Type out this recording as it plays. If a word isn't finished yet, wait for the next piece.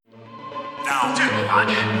Down too much.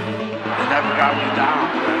 They never got me down.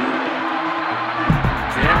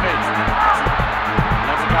 Damn it.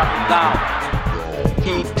 Never got me down.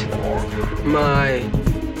 Heat my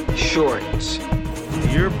shorts.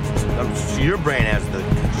 Your brain has the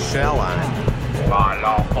shell on it. My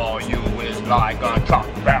love for you is like a truck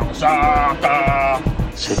bouncer.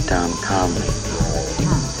 Sit down calmly.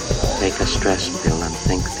 Take a stress pill and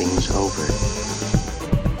think things over.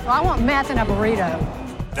 Well, I want meth and a burrito.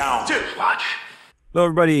 Down too much. Hello,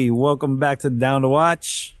 everybody. Welcome back to Down to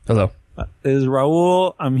Watch. Hello. This is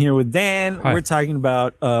Raul. I'm here with Dan. Hi. We're talking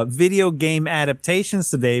about video game adaptations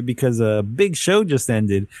today because a big show just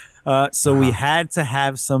ended. So we had to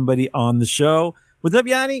have somebody on the show. What's up,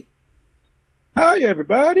 Yanni? Hi,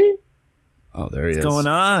 everybody. Oh, there he is. What's going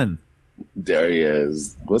on? There he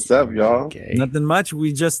is. What's up, y'all? Okay. Nothing much.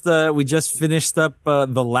 We just finished up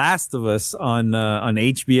The Last of Us on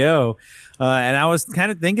HBO, and I was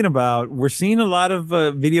kind of thinking about we're seeing a lot of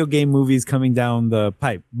video game movies coming down the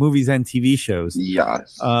pipe, movies and TV shows.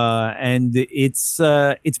 Yes. And it's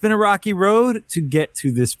been a rocky road to get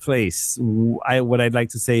to this place. What I'd like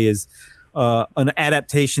to say is an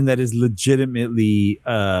adaptation that is legitimately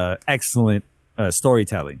excellent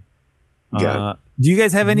storytelling. Yeah. Do you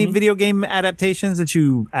guys have any video game adaptations that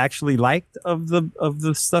you actually liked of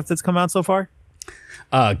the stuff that's come out so far?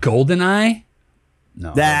 GoldenEye?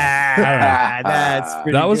 No. That's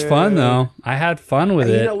pretty That was good. fun, though. I had fun with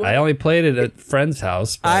You it. know what? I only played it at friend's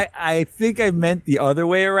house. But I think I meant the other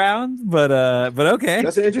way around, but okay.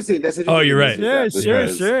 That's interesting. Oh, you're right. you mentioned that Sure,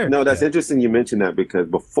 because- sure. No, that's interesting you mentioned that because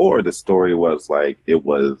before the story was like it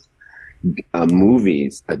was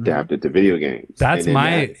movies adapted to video games. That's And then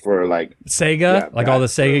my- that for like Sega, yeah, like all the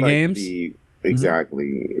that's for, Sega like, games.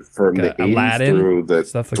 exactly from Like the 80s Aladdin, through the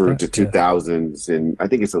stuff like through that, to yeah. 2000s, and I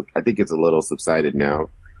think it's a little subsided now.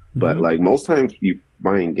 But like most times you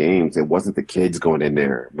buying games, it wasn't the kids going in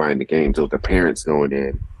there buying the games, it was the parents going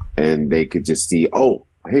in, and they could just see, oh,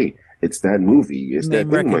 hey, it's that movie, it's that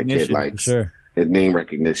Name thing my kid recognition, likes, sure. and name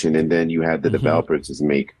recognition, and then you had the developers just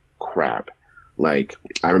make crap. Like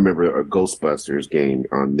I remember a Ghostbusters game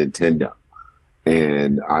on Nintendo,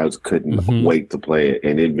 and I couldn't wait to play it,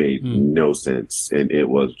 and it made no sense, and it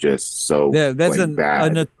was just so Yeah, that's like, a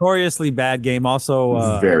bad. notoriously bad game.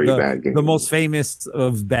 Also, Very bad game. The most famous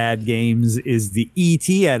of bad games is the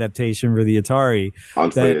E.T. adaptation for the Atari. On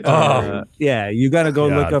That, Atari. yeah, you got to go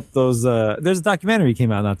God. look up those. There's a documentary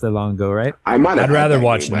came out not that long ago, right? I might have I'd had rather that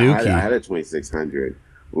watch game, but Nuki. I had a 2600.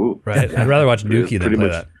 Ooh. Right. I'd rather watch Pretty- Nuki than pretty play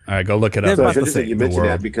much- that. All right, go look it They're up. So about it's the interesting same. you The mentioned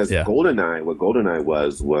world. that because Yeah. GoldenEye, what GoldenEye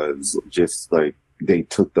was just like they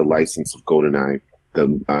took the license of GoldenEye, the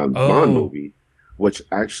Bond movie, which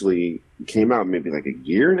actually came out maybe like a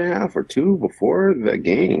year and a half or two before the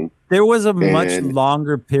game. There was a much And-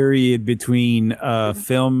 longer period between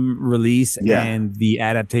film release Yeah. and the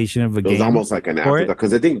adaptation of a It game. was almost like an for afterthought it.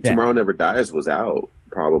 because I think Yeah. Tomorrow Never Dies was out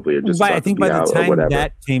probably, or just But I about think to by be the out or time whatever.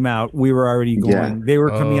 that came out, we were already going. Yeah. They were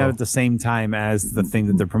coming out Oh. at the same time as the thing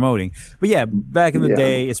that they're promoting. But yeah, back in the Yeah.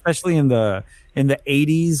 day, especially in the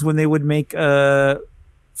 80s when they would make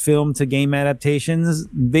film to game adaptations,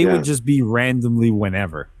 they Yeah. would just be randomly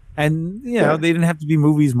whenever. And you know, Yeah. they didn't have to be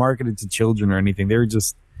movies marketed to children or anything. They were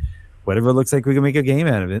just whatever looks like we can make a game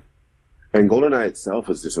out of it. And GoldenEye itself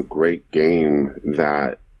is just a great game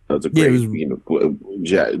that was a Yeah, it great,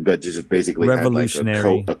 was but just basically revolutionary.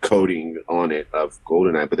 had like a coding on it of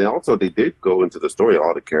GoldenEye. But then also they did go into the story,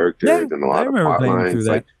 all the characters Yeah, and a I lot of remember plot playing through lines.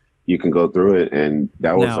 that. Like you can go through it, and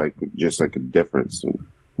that was Now- like just like a difference.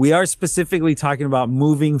 We are specifically talking about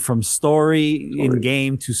moving from story in Story.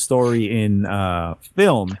 game to story in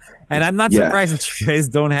film. And I'm not Yeah. surprised that you guys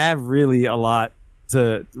don't have really a lot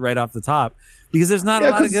to right off the top because there's not a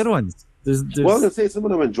Yeah, lot of 'cause- good ones. There's Well, I was gonna say some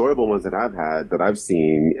of them enjoyable ones that I've had that I've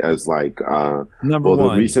seen as like number the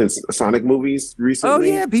one. recent Sonic movies Oh recently.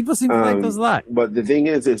 yeah, people seem to like those a lot. But the thing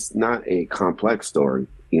is, it's not a complex story,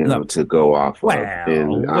 No. to go off Wow. of.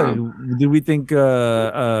 And, What, did we think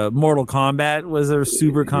Mortal Kombat was a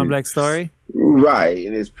super complex story? right,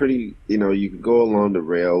 and it's pretty. You can go along the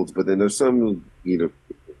rails, but then there's some,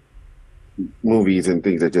 movies and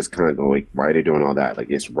things that just kind of go like, why are they doing all that? Like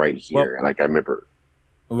it's right here. Like I remember.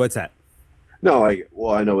 What's that? No, like,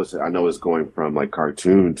 well, I know it's going from like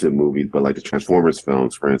cartoon to movies, but like the Transformers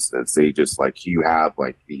films, for instance, they just like you have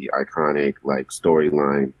like the iconic like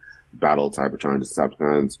storyline, battle Cybertron,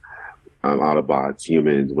 Decepticons, Autobots,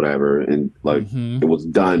 humans, whatever, and like it was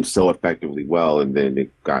done so effectively well, and then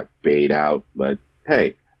it got paid out. But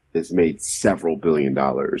hey, it's made several $billion,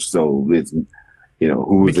 so it's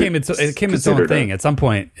who It became its own thing. At some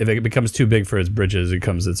point, if it becomes too big for its britches, it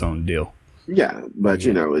becomes its own deal. Yeah, but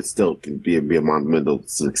you know, it still can be a monumental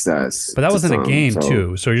success. But that to wasn't a some, game so-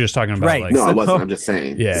 too. So you're just talking about Right. like No, I So- wasn't. I'm just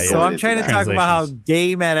saying. Yeah, Going yeah. So I'm into trying to that. talk about how Translations.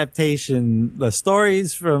 game adaptation, the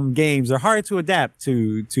stories from games are hard to adapt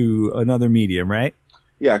to another medium, right?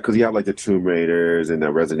 Yeah, because you have like the Tomb Raiders and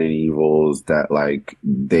the Resident Evils that like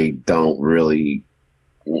they don't really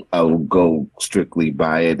go strictly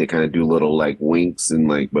by it. They kind of do little like winks and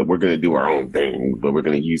like, but we're gonna do our own thing. But we're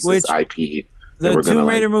gonna use this IP. The we're gonna, Tomb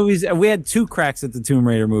Raider like- movies, we had two cracks at the Tomb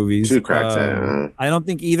Raider movies. Two cracks at it, I don't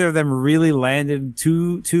think either of them really landed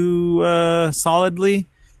too solidly.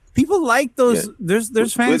 People like those. Yeah.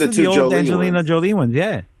 There's fans the of the two old Jolie Angelina ones. Jolie ones.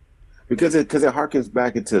 Yeah. because it harkens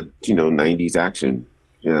back into 90s action.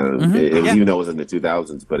 You know, Mhm, it, yeah. even though it was in the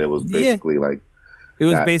 2000s, but it was basically like It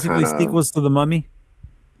was that basically kinda- sequels to The Mummy.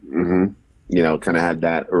 you know, kind of had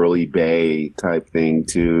that early Bay type thing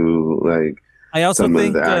too. Like I also some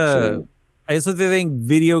think of the action. I also think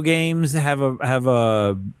video games have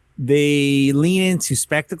a they lean into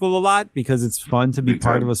spectacle a lot because it's fun to be Big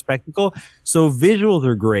part time. of a spectacle. So visuals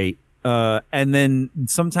are great. And then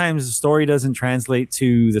sometimes the story doesn't translate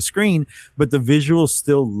to the screen, but the visuals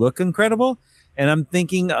still look incredible. And I'm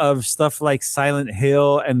thinking of stuff like Silent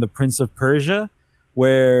Hill and The Prince of Persia,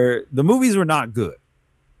 where the movies were not good.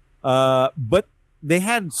 But they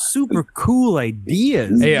had super cool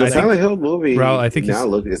ideas. Hey, I the think- Silent Hill movie, Bro, I think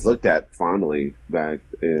now it's looked at fondly back.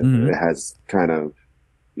 Mhm. It has kind of,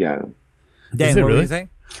 yeah. Dan, Is it what were really? you saying?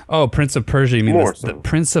 Oh, Prince of Persia. You mean More the so.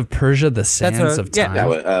 Prince of Persia, the Sands what- of yeah. Time? That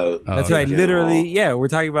was, That's okay. right. Literally, yeah. We're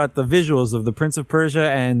talking about the visuals of the Prince of Persia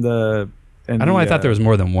and the. And I don't know. I the, thought there was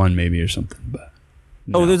more than one, maybe or something. But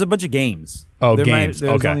Oh, no. there's a bunch of games. Oh, There games.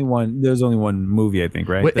 there's Okay. only one. There's only one movie, I think.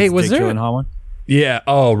 Right? Wait, That's hey, was Jake there- Gyllenhaal one? Yeah.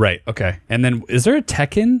 Oh, right. Okay. And then is there a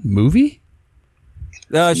Tekken movie?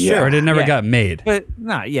 Sure. Yeah. Or it never yeah. got made? But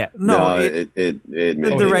not yet. No, it the made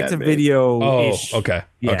it direct to that big. video. Oh, okay.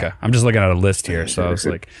 Yeah. Okay. I'm just looking at a list here. So I was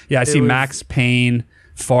like, yeah, I see was- Max Payne,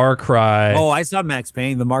 Far Cry. Oh, I saw Max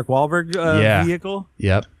Payne, the Mark Wahlberg Yeah. vehicle.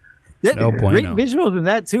 Yep. Yeah, No great bueno. visuals in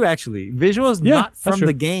that too. Actually, visuals Yeah, not that's from true.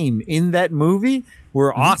 the game in that movie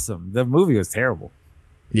were awesome. The movie was terrible.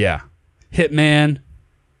 Yeah. Hitman,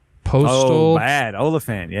 Postal, Oh, bad.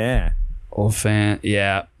 Oliphant. Yeah. Olfant.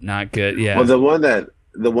 Yeah. Not good. Yeah. Well, the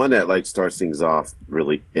one that like starts things off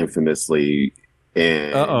really infamously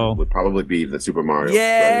and Uh-oh. would probably be the Super Mario.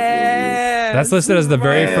 Yeah. That's listed as the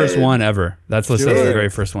very Man. first one ever. That's listed as the Sure. very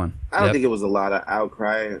first one. I don't Yep. think it was a lot of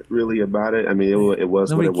outcry really about it. I mean, it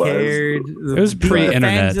was Nobody what it cared. was. It was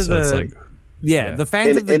pre-internet, fans so of it's the- like, Yeah, the fans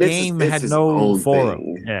And- of the and it's- game it's had his no own forum.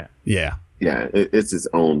 thing. Yeah, yeah. Yeah, it's its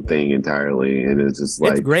own thing entirely, and it's just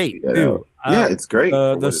like it's great. you know, Too. yeah, it's great.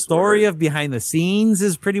 for what The it's story worth. of behind the scenes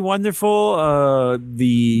is pretty wonderful.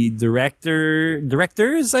 The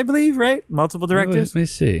directors, I believe, right? Multiple directors. Let me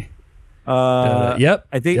see. Yep.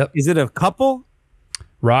 I think Yep. is it a couple?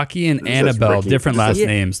 Rocky and It says Annabelle, Ricky. different It last says-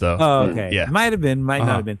 names though. Oh, okay. Yeah. Might have been, might not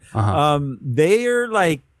Uh-huh. have been. Uh-huh. They are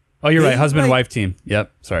like Oh, you're they, right. Husband like- wife team.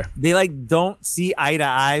 Yep. Sorry. they like don't see eye to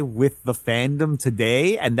eye with the fandom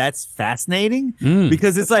today, and that's fascinating Mm.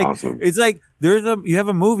 because it's like awesome. it's like you have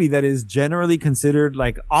a movie that is generally considered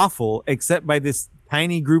like awful, except by this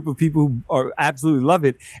tiny group of people who are absolutely love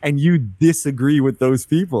it, and you disagree with those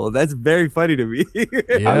people. That's very funny to me.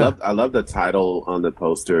 Yeah. I love the title on the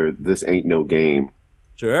poster. This ain't no game.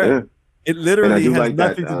 Sure, Yeah. it And I literally do has like that,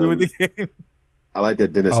 nothing to do with the game. I like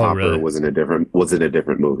that Dennis Oh, Hopper really? was in a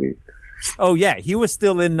different movie. Oh yeah, he was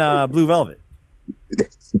still in Blue Velvet.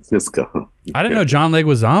 Just go. I didn't know John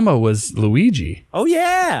Leguizamo was Luigi. Oh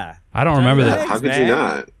yeah, I don't remember that. How could man. you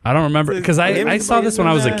not? I don't remember because I saw this when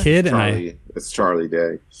I was a kid and It's Charlie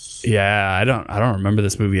Day. I don't remember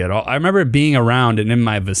this movie at all. I remember it being around and in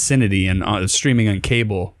my vicinity and streaming on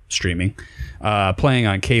cable, playing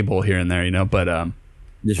on cable here and there, you know. But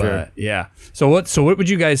yeah. So what would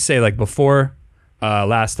you guys say like before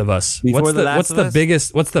Last of Us? Before what's The Last what's of the Us?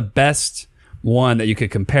 biggest? What's the best one that you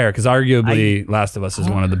could compare? Because arguably Last of Us is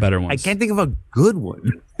one of the better ones. I can't think of a good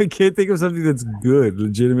one. I can't think of something that's good,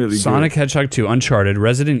 legitimately. Sonic good. Hedgehog 2, Uncharted,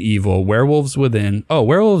 Resident Evil, Werewolves Within. Oh,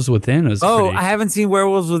 Werewolves Within is Oh, pretty. I haven't seen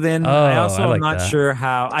Werewolves Within. Oh, I also I like am not that. sure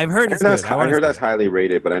how. I've heard it's good. I heard that's highly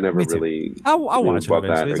rated, but I never Me too. really I'll watch it bought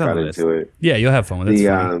that eventually. or It's on got the list. into it. Yeah, you'll have fun with it. It's The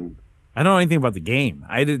funny. I don't know anything about the game.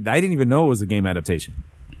 I didn't even know it was a game adaptation.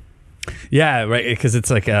 Yeah, right. Because it's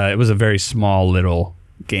like it was a very small little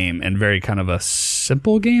game and very kind of a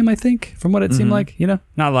simple game, I think, from what it seemed like. You know,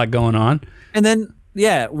 not a lot going on. And then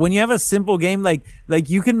yeah, when you have a simple game like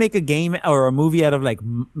you can make a game or a movie out of like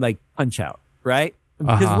Punch Out, right?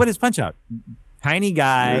 Because Uh-huh. what is Punch Out? Tiny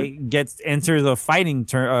guy enters a fighting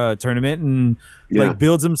tournament and Yeah. like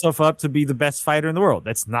builds himself up to be the best fighter in the world.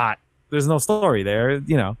 That's not there's no story there.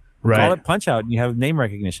 You know, Right. call it Punch Out, and you have name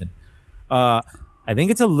recognition. I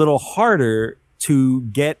think it's a little harder to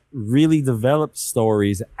get really developed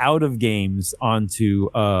stories out of games onto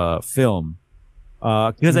film,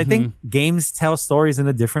 because I think games tell stories in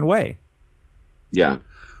a different way. Yeah.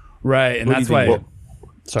 Right, and What do that's you why. think?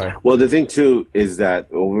 Sorry. Well, the thing too is that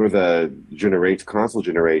over the console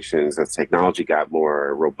generations, as technology got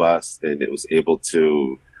more robust and it was able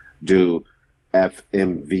to do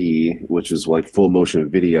FMV, which is like full motion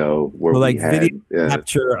video, where Well, we like had video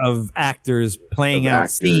capture of actors playing Of out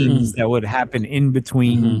actors. scenes that would happen in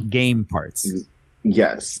between game parts.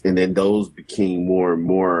 yes, and then those became more and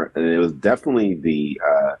more, and it was definitely the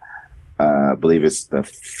I believe it's the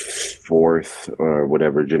fourth or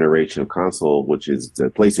whatever generation of console, which is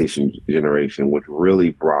the PlayStation generation, which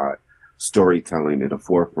really brought storytelling to the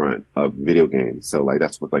forefront of video games. So like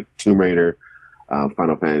that's what like Tomb Raider,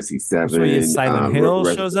 Final Fantasy VII, That's where Silent Hill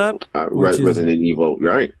shows up, which is Resident Evil,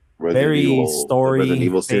 right? very story Resident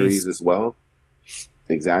Evil series based. as well.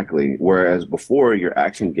 Exactly. Whereas before, your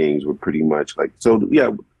action games were pretty much like so.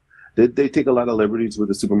 Yeah, did they take a lot of liberties with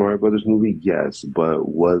the Super Mario Brothers movie? Yes, but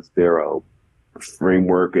was there a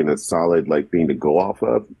framework and a solid like thing to go off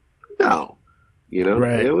of? No. You know,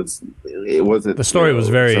 Right. it wasn't. The story you know, was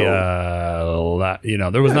very, so-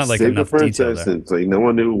 there was not like Save the enough detail Princess, there. and so no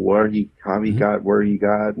one knew how he got where he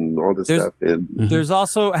got and all this There's- stuff. And There's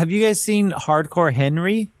also, have you guys seen Hardcore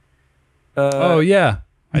Henry? Oh yeah,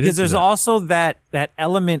 I did Because see there's that. also that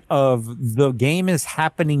element of the game is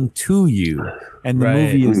happening to you and the Right.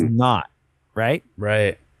 movie is not, right?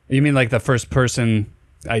 Right. You mean like the first person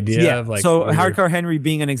idea of like so where you're- Hardcore Henry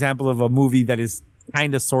being an example of a movie that is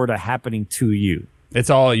kind of sort of happening to you. It's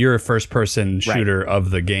all your first person shooter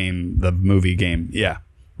of the game, the movie game. Yeah.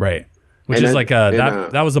 Right. Which And is then- like and,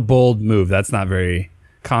 that was a bold move. That's not very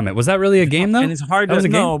common. Was that really a game though? And it's hard That was to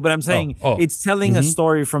a game? know, but I'm saying Oh. it's telling a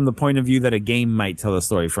story from the point of view that a game might tell a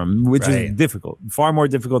story from, which is Right. difficult, far more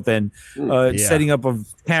difficult than Yeah. setting up a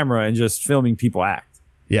camera and just filming people act.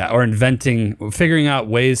 Yeah, or figuring out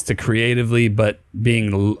ways to creatively, but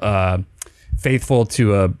being faithful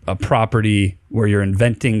to a property where you're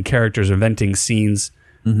inventing characters, inventing scenes.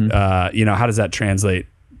 You know, how does that translate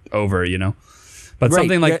over? You know, but Right,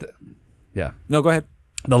 something like, yeah. No, go ahead.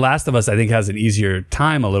 The Last of Us, I think, has an easier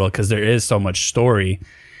time a little because there is so much story,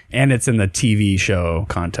 and it's in the TV show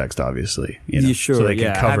context, obviously. You know, You sure? so they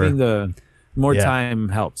can cover. Having the more Yeah. time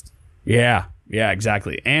helps. Yeah,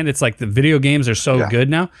 exactly. And it's like the video games are so good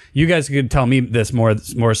now. You guys could tell me this more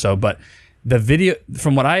so, but the video,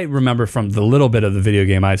 from what I remember from the little bit of the video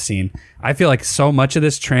game I've seen, I feel like so much of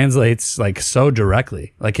this translates like so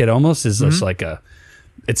directly. Like it almost is just like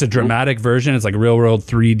it's a dramatic version. It's like a real world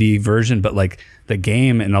 3D version, but like the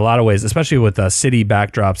game in a lot of ways, especially with city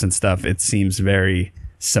backdrops and stuff, it seems very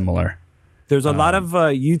similar. There's a lot of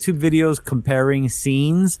YouTube videos comparing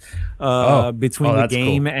scenes between the that's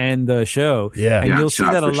game cool. and the show. Yeah. And Yeah, you'll see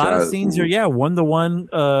shot that a for lot of shot. scenes are, one-to-one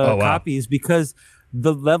wow. copies because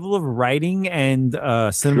the level of writing and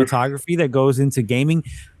cinematography that goes into gaming,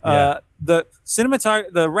 the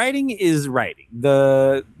writing is writing.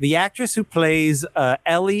 The actress who plays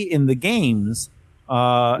Ellie in the games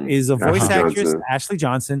is a voice Ashley actress. Johnson. Ashley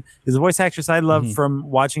Johnson is a voice actress I love from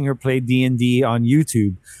watching her play D&D on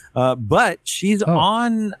YouTube. But she's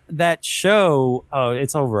on that show. Oh,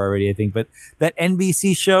 it's over already, I think. But that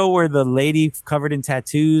NBC show where the lady covered in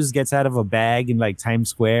tattoos gets out of a bag in like Times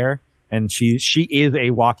Square, and she is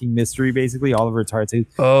a walking mystery, basically. All of her tattoos.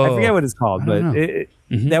 I forget what it's called, but know.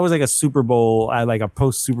 that was like a Super Bowl, like a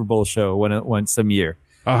post Super Bowl show when it went some year.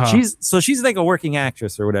 Uh-huh. She's like a working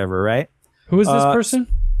actress or whatever, right? Who is this person?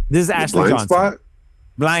 This is Ashley Blind Johnson. Spot?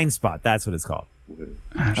 Blind Spot. That's what it's called.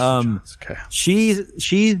 Okay. She's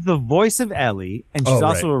the voice of Ellie, and she's Oh,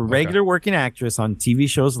 also right. a regular working actress on TV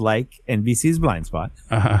shows like NBC's Blind Spot.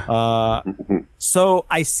 Uh-huh. So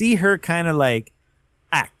I see her kind of like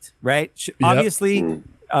act, right? Obviously,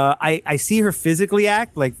 I see her physically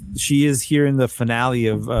act like she is here in the finale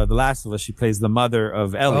of The Last of Us. She plays the mother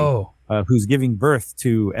of Ellie, who's giving birth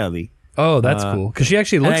to Ellie. Oh, that's cool. Because she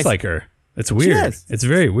actually looks like her. It's weird. does. It's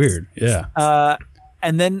very weird. Yeah.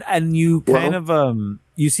 And you kind of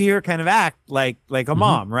you see her kind of act like a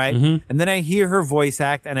mom, right? And then I hear her voice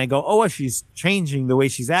act, and I go, oh, she's changing the way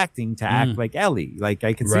she's acting to act like Ellie. Like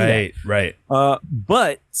I can see that. Right.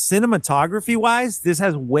 But cinematography wise, this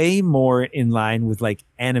has way more in line with like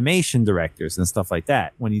animation directors and stuff like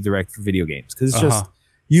that when you direct for video games, because it's just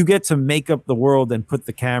you get to make up the world and put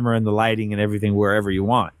the camera and the lighting and everything wherever you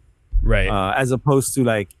want. Right. As opposed to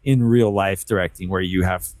like in real life directing where you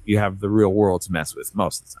have the real world to mess with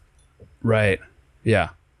most of the time. Right. Yeah.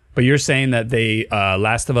 But you're saying that they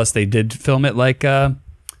Last of Us, they did film it like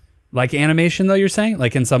animation, though. You're saying,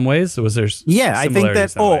 like, in some ways, was there? Yeah, I think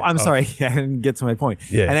that. I'm sorry, I didn't get to my point.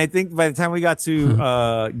 Yeah. And I think by the time we got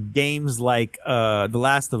to games like The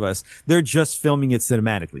Last of Us, they're just filming it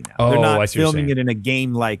cinematically now. They're I not see what you're filming saying. it in a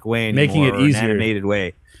game-like way anymore, Making it or an easier. animated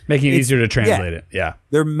way. Making it It's- easier to translate yeah. it. Yeah.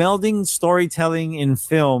 They're melding storytelling in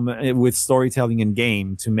film with storytelling in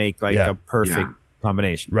game to make like Yeah. a perfect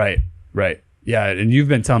combination. Right. Yeah, and you've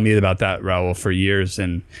been telling me about that, Raul, for years,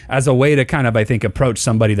 and as a way to kind of, I think, approach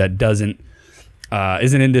somebody that isn't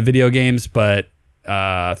into video games, but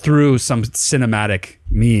through some cinematic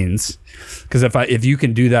means. Because if you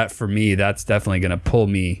can do that for me, that's definitely going to pull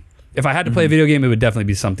me. If I had to play a video game, it would definitely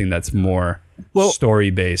be something that's more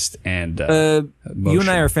story based and. You and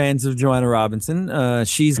I are fans of Joanna Robinson.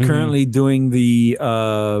 She's currently doing the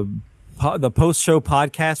post show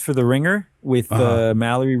podcast for The Ringer with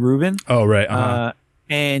Mallory Rubin. Oh, right.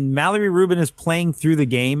 And Mallory Rubin is playing through the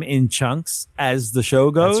game in chunks as the show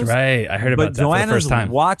goes. That's right. I heard about But that for the Joanna's first time.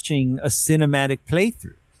 watching a cinematic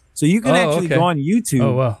playthrough. So you can actually okay. go on YouTube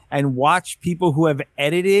Oh, wow. and watch people who have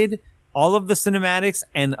edited all of the cinematics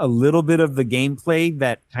and a little bit of the gameplay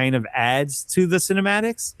that kind of adds to the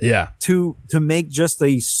cinematics Yeah. to make just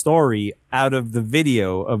a story out of the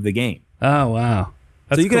video of the game. Oh, wow.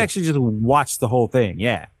 That's so you can cool. actually just watch the whole thing.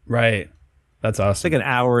 Yeah. Right. That's It's awesome. like an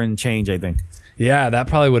hour and change, I think. Yeah, that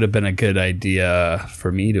probably would have been a good idea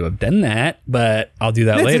for me to have done that, but I'll do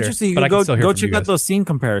that That's later. interesting. You But I can can still hear go from you check out guys. those scene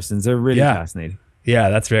comparisons. They're really Yeah. fascinating. Yeah,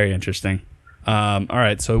 that's very interesting. All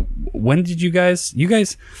right, so when did you guys?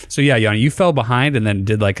 So yeah, Yanni, you fell behind and then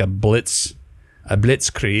did like a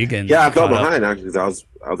blitzkrieg and Yeah, I fell caught up. behind actually 'cause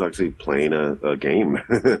I was actually playing a game.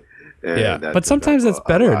 And Yeah, that but took sometimes up it's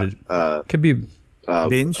better a lot, Could be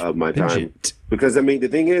Binge? of my binge time. it. Because I mean, the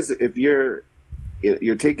thing is, if you're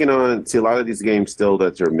taking on, see, a lot of these games still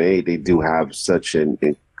that are made, they do have such an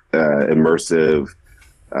immersive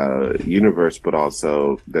universe, but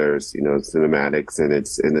also there's cinematics, and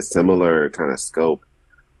it's in a similar kind of scope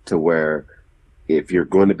to where if you're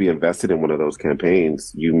going to be invested in one of those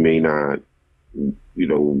campaigns, you may not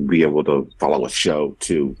be able to follow a show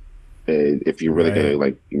too, if you're really going to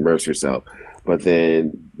like immerse yourself. But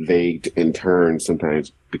then they in turn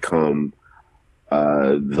sometimes become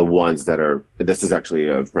the ones that are. This is actually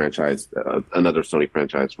a franchise, another Sony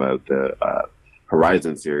franchise, but the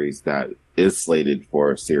Horizon series that is slated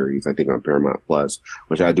for a series, I think, on Paramount Plus,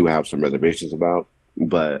 which I do have some reservations about.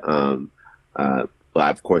 But I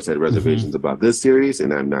of course had reservations about this series,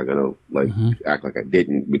 and I'm not gonna act like I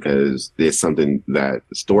didn't, because there's something that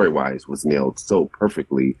story wise was nailed so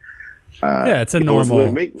perfectly. Yeah, it's a it was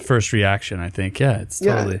normal really first reaction, I think. Yeah, it's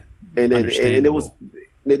totally and it was.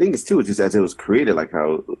 The thing is too, it's just as it was created, like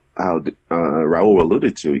how Raul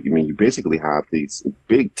alluded to. I mean, you basically have these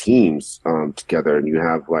big teams together, and you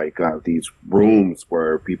have like these rooms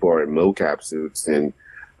where people are in mocap suits, and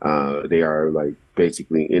they are like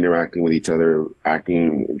basically interacting with each other,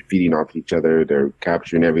 acting and feeding off each other. They're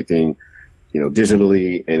capturing everything,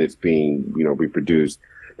 digitally, and it's being reproduced.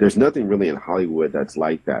 There's nothing really in Hollywood that's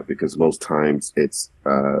like that, because most times it's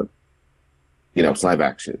it's live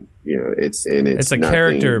action. It's a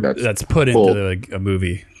character that's put into a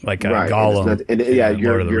movie, like a Gollum.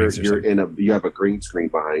 You have a green screen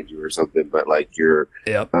behind you or something, but like you're.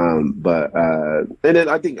 Yep. And then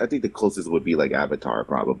I think the closest would be like Avatar,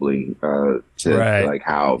 probably, to like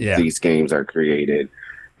how these games are created,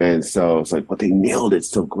 and so it's like, but they nailed it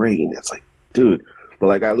so great, and it's like, dude. But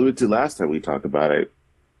like I alluded to last time we talked about it,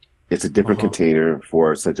 it's a different container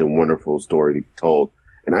for such a wonderful story to be told.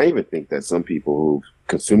 And I even think that some people who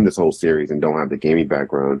consume this whole series and don't have the gaming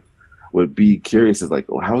background would be curious, as like,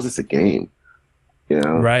 well, how is this a game?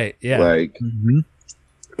 Right? Yeah. Like,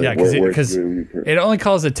 yeah, because it only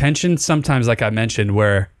calls attention sometimes, like I mentioned,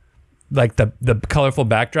 where like the colorful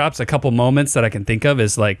backdrops. A couple moments that I can think of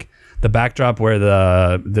is like the backdrop where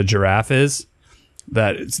the giraffe is,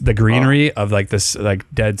 that it's the greenery of like this like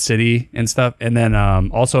dead city and stuff, and then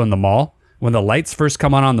also in the mall when the lights first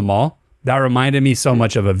come on the mall. That reminded me so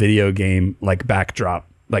much of a video game, like backdrop,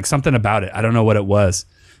 like something about it. I don't know what it was,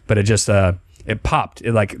 but it just it popped.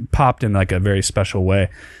 It like popped in like a very special way.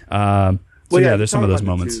 There's some of those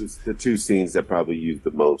moments. The two scenes that probably used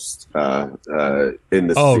the most in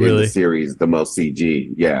the series, the most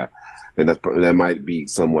CG. Yeah, and that might be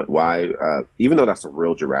somewhat why. Even though that's a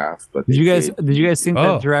real giraffe, but did you guys think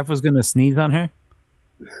that giraffe was going to sneeze on her?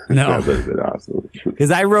 No, that would have been awesome.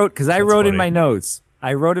 Because I wrote in my notes.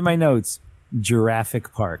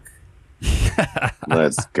 Jurassic Park.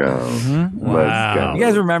 Let's go. Mm-hmm. Let's go. You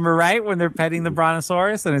guys remember, right, when they're petting the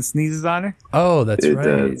brontosaurus and it sneezes on her? Oh, that's It right.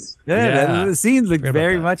 does. Yeah. The scene looked Forgot about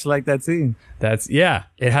very that. much like that scene. That's it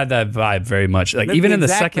had that vibe very much. Like That's even in the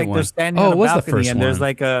exact, second like, one. they're standing Oh, on it a was the balcony first and one. there's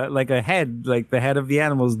like a head, like the head of the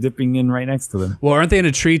animals dipping in right next to them. Well, aren't they in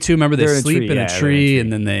a tree too? Remember they They're in a sleep tree, in yeah, a they're in a tree tree.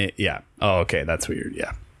 and then they Oh, okay, that's weird.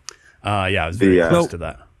 Yeah. I was very The, close So- to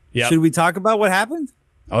that. Yeah. Should we talk about what happened?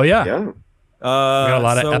 Oh yeah. Yeah. We got a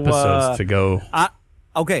lot of so, episodes to go.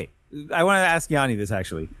 Okay, I want to ask Yanni this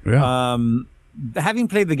actually. Yeah. Having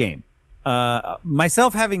played the game,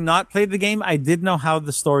 myself having not played the game, I did know how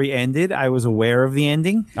the story ended. I was aware of the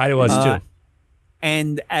ending, I was too.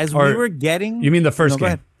 and as Or- we were getting, You mean the first No, go game?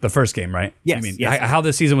 ahead. The first game, right? Yes, You mean yes. how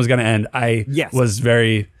the season was going to end? I Yes. was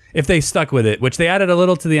very. If they stuck with it, which they added a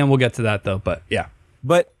little to the end, we'll get to that though. But yeah.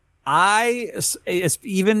 But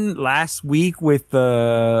even last week with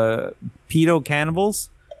the pedo cannibals,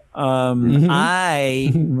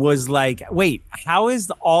 I was like, wait, how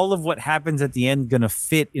is all of what happens at the end gonna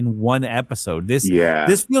fit in one episode? This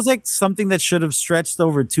feels like something that should have stretched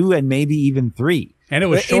over 2 and maybe even 3. And it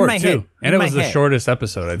was In short my too. head, And in it my was the head. shortest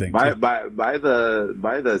episode, I think. By too.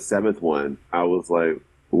 the 7th one, I was like,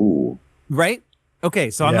 ooh. Right? Okay,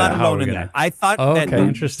 so I'm Yeah, not how alone are we in gonna- that. I thought Oh, that okay,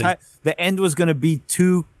 interesting. the end was gonna be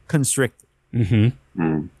too constricted. Mm-hmm.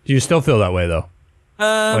 Mm. Do you still feel that way though?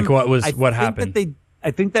 Like what I happened?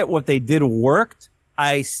 I think that what they did worked.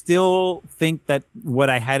 I still think that what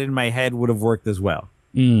I had in my head would have worked as well.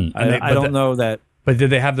 And I don't know that. But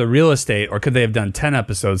did they have the real estate, or could they have done 10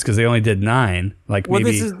 episodes because they only did 9? Like Well,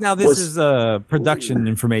 maybe. this is production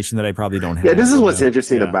information that I probably don't have. Yeah, this is what's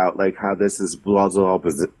interesting Yeah. about like how this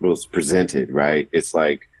was presented, right? It's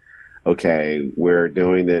like, okay, we're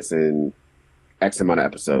doing this in X amount of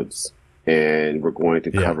episodes, and we're going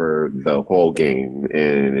to Yeah. cover the whole game,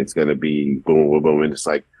 and it's going to be boom, boom, boom, and it's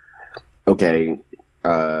like, okay,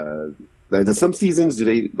 like some seasons do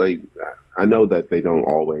they like? I know that they don't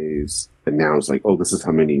always announce like, oh, this is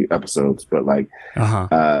how many episodes, but like,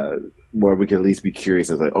 where we can at least be curious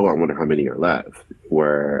as like, oh, I wonder how many are left.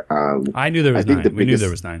 Where I knew there was I think 9. the We knew biggest- there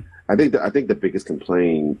was 9. I think the biggest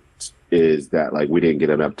complaint is that like we didn't get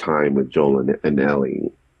enough time with Joel and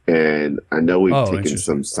Ellie, and I know we've taken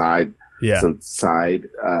interesting. some side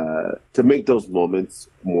to make those moments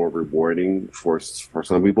more rewarding for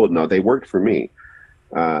some people. No, they worked for me,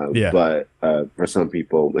 but for some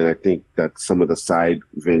people, and I think that some of the side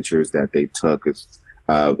ventures that they took is,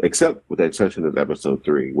 except with the exception of episode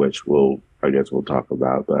 3, which I guess we'll talk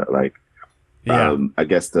about, but like. I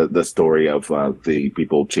guess the story of the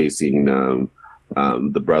people chasing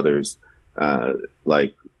the brothers,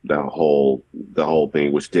 like the whole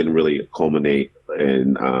thing, which didn't really culminate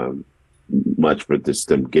in much, but just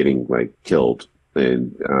them getting like killed,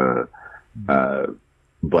 and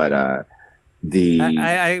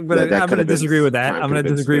I'm going to disagree with that. I'm going to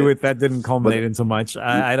disagree with that. Didn't culminate into much.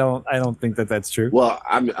 I don't think that that's true. Well,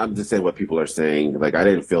 I'm just saying what people are saying. Like I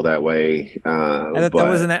didn't feel that way. I thought that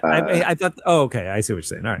wasn't. I thought. Oh, okay. I see what you're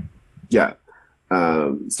saying. All right. Yeah.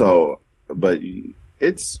 But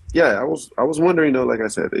it's I was wondering though. Like I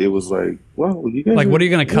said, it was like, well, you guys. Like, what are you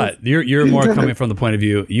going to cut? You're more coming from the point of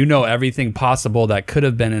view. You know everything possible that could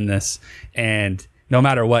have been in this, and no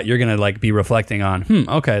matter what, you're going to like be reflecting on.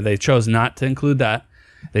 Okay, they chose not to include that.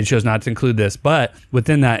 They chose not to include this, but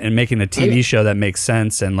within that, and making a TV show that makes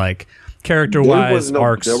sense and like character-wise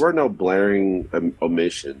arcs. There were no blaring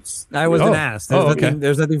omissions. I wasn't asked.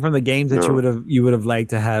 There's nothing from the games that No. you would have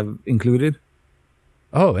liked to have included.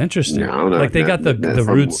 Oh, interesting. No, no, like they got the that's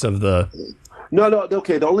roots of the. No.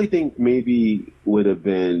 Okay, the only thing maybe would have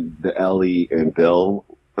been the Ellie and Bill,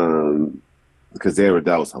 because that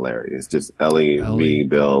was hilarious. Just Ellie meeting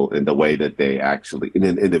Bill and the way that they actually in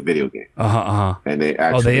the video game. And they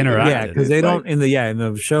actually they interact. Yeah, because they don't in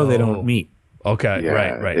the show they don't meet. Okay, Yeah,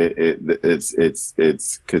 right. It's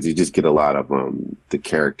because you just get a lot of the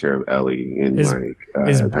character of Ellie and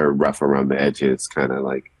her rough around the edges, kind of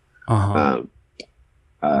like.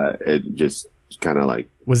 It just kind of like.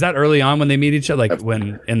 Was that early on when they meet each other? Like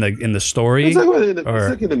when in the story? It's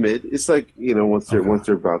like in the mid. It's like once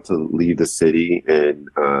they're about to leave the city and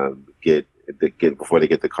get before they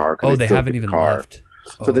get the car. Oh, they haven't even left.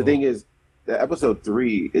 So the thing is, the episode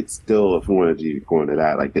 3, it's still, if we wanted to go into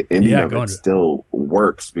that, like the ending of it still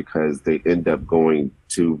works because they end up going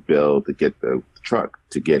to Bill to get the truck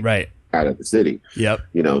to get out of the city. Yep.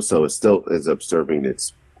 So it still ends up serving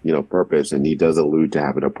its purpose, and he does allude to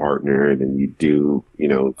having a partner, and then you do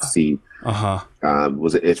see.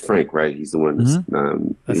 It's Frank, right? He's the one.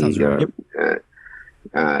 That sounds right.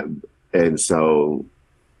 And so,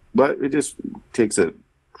 but it just takes a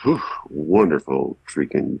wonderful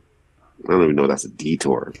freaking I don't even know if that's a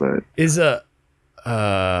detour, but does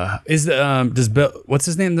Bill, what's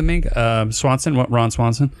his name? The main Swanson, Ron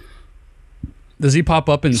Swanson. Does he pop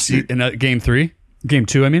up in game 3, game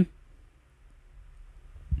 2? I mean,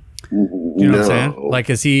 you know what I'm saying? Like,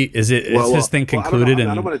 is his thing concluded?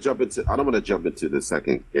 I don't want to jump into the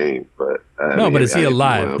second game, but but is he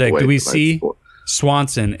alive? Like, do we see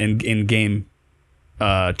Swanson in game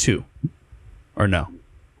 2 or no?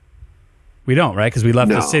 We don't, right? Because we left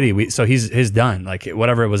the city. So he's done. Like,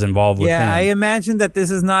 whatever was involved with him. Yeah, I imagine that this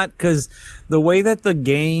is not, because the way that the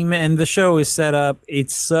game and the show is set up,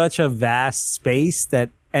 it's such a vast space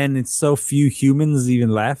and it's so few humans even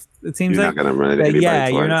left. It seems you're like not gonna run into anybody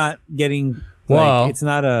twice. You're not getting. Well, it's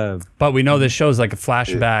not a. But we know this show's like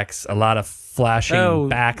flashbacks, a lot of flashing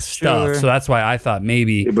back stuff. So that's why I thought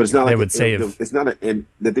maybe but it's not they like would save. It's not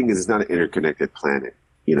the thing is, it's not an interconnected planet.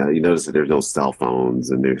 You notice that there's no cell phones,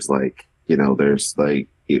 and there's like. There's like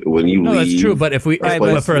when you leave. That's true. But if we,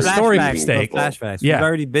 but for a story sake, flashbacks. We've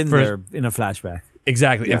already been there in a flashback.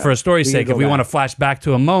 Exactly, and for a story's sake, if we want to flash back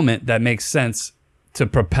to a moment that makes sense to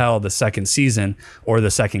propel the second season or the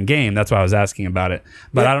second game, that's why I was asking about it.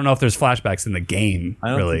 But I don't know if there's flashbacks in the game.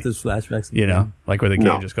 I don't think there's flashbacks. Like where the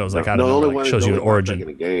game just goes like I don't know, like shows you an origin. In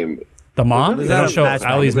the game. The mom? Does that show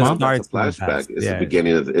Ali's mom? It's a flashback. It's the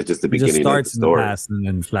beginning of. It's just the beginning of the story. In the past and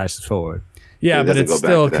then flashes forward. Yeah, but it's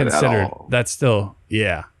still considered. That's still,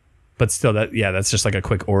 but still that's just like a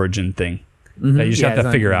quick origin thing that you just have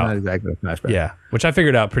to figure out. Not exactly a flashback. Yeah, which I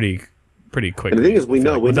figured out pretty quick. And the thing is, we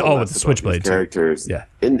know with the Switchblade characters. Yeah,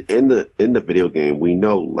 in the video game, we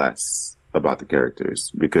know less about the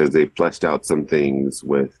characters because they fleshed out some things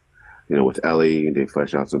with Ellie. They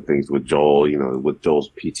fleshed out some things with Joel. With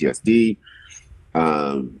Joel's PTSD.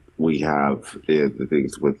 We have the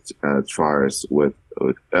things with Travis with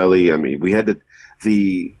Ellie. I mean, we had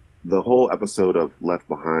the whole episode of Left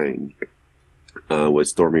Behind with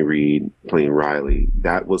Stormy Reed playing Riley.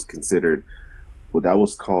 That was considered, that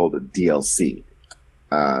was called a DLC,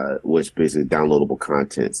 which basically downloadable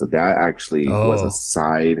content. So that actually was a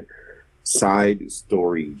side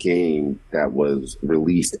story game that was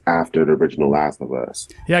released after the original Last of Us.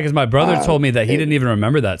 Yeah, because my brother told me that he didn't even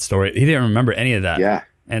remember that story. He didn't remember any of that. Yeah.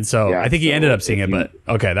 And so I think he ended up seeing it, but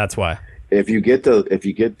okay, that's why. If you get the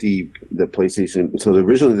PlayStation, so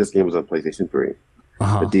originally this game was on PlayStation 3.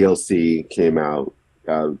 The DLC came out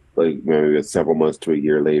like maybe several months to a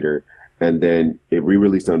year later, and then it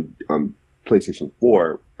re-released on PlayStation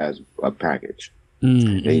 4 as a package.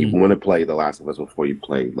 And you want to play The Last of Us before you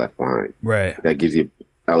play Left Behind. Right. That gives you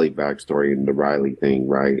Ellie backstory and the Riley thing,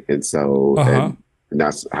 right? And so and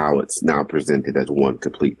that's how it's now presented as one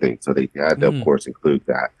complete thing. So they had to, of course, include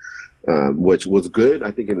that, which was good,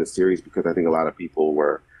 I think, in the series because I think a lot of people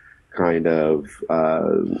were kind of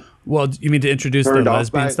well, you mean to introduce the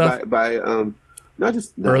lesbian stuff? Not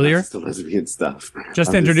just earlier, the lesbian stuff.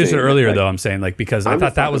 Just to introduce it earlier, though. I'm saying because I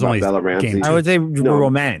thought that was only game. I would say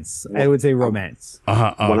romance. I would say romance.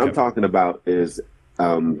 What I'm talking about is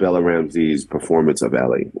Bella Ramsey's performance of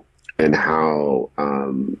Ellie and how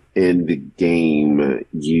in the game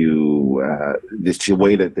the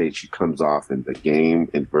way that she comes off in the game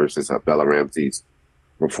and versus Bella Ramsey's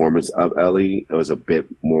performance of Ellie, it was a bit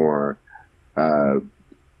more.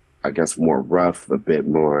 I guess more rough, a bit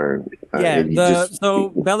more.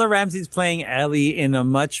 So Bella Ramsey's playing Ellie in a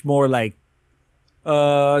much more like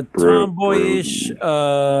tomboyish,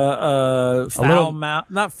 foul mouth,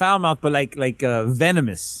 not foul mouth, but like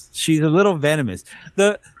venomous. She's a little venomous.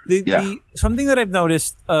 The something that I've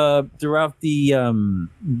noticed throughout the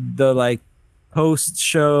like post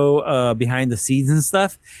show behind the scenes and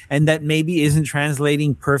stuff, and that maybe isn't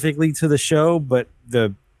translating perfectly to the show, but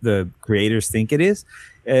the creators think it is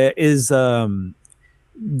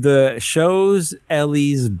the show's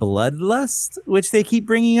Ellie's bloodlust, which they keep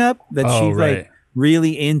bringing up, that she's like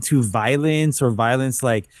really into violence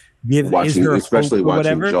like watching, especially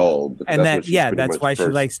watching whatever. Joel, and that's why she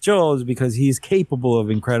likes Joel, is because he's capable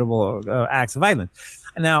of incredible acts of violence.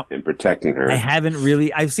 Now, in protecting her,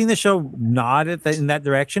 I've seen the show nod in that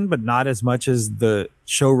direction, but not as much as the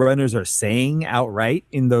showrunners are saying outright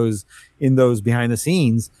in those behind the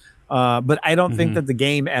scenes. But I don't think that the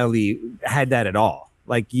game Ellie had that at all.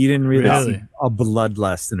 Like, you didn't really see a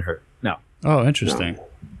bloodlust in her. No. Oh, interesting. No.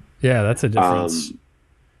 Yeah, that's a difference.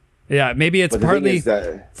 Yeah, maybe it's partly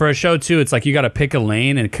for a show too. It's like you got to pick a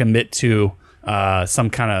lane and commit to some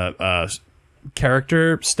kind of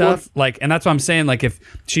character stuff. And that's what I'm saying. Like, if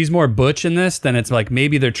she's more butch in this, then it's like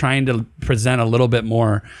maybe they're trying to present a little bit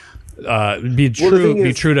more, be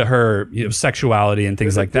true to her sexuality and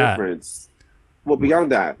things like that. Well,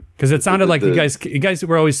 beyond that, because it sounded like you guys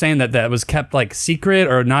were always saying that was kept like secret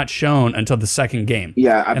or not shown until the second game.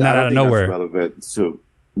 Yeah, and that out of nowhere. That's relevant to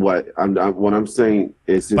what I'm saying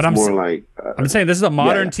is it's more like I'm saying this is a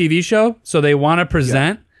modern TV show, so they want to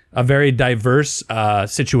present a very diverse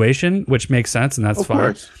situation, which makes sense, and that's fine.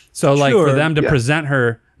 Course. So like for them to present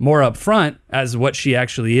her more up front as what she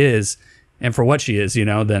actually is and for what she is,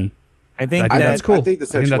 then I think that's cool. I think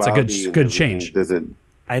that's a good change.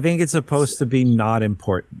 I think it's supposed to be not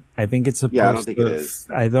important. I think it's supposed I don't think it is.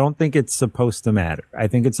 I don't think it's supposed to matter. I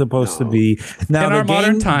think it's supposed to be now in our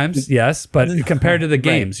modern times, yes, but compared to the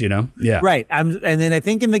games, yeah, right. And then I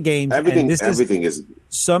think in the games, everything is.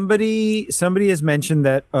 Somebody has mentioned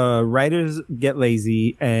that writers get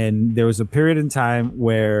lazy, and there was a period in time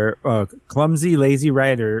where a clumsy, lazy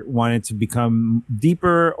writer wanted to become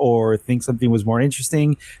deeper or think something was more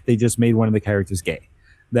interesting. They just made one of the characters gay.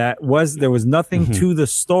 There was nothing to the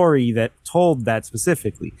story that told that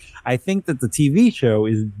specifically. I think that the TV show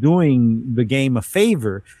is doing the game a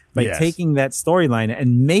favor by taking that storyline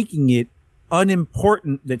and making it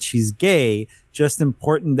unimportant that she's gay, just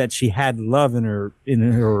important that she had love in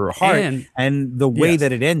her heart and the way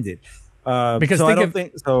that it ended. Because I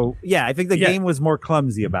think the game was more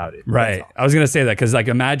clumsy about it. Right. I was gonna say that because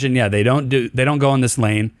imagine they don't go on this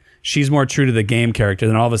lane. She's more true to the game character,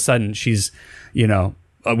 then all of a sudden she's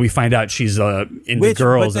we find out she's into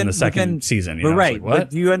girls in the second season. Right.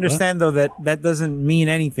 But do you understand, though, that doesn't mean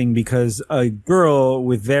anything because a girl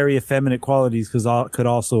with very effeminate qualities could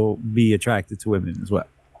also be attracted to women as well.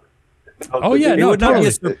 Oh, yeah. No, totally. Be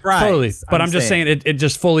a surprise, totally. But I'm just saying it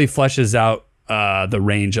just fully fleshes out the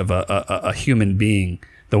range of a human being,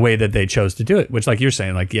 the way that they chose to do it, which, like you're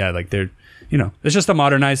saying, they're, it's just a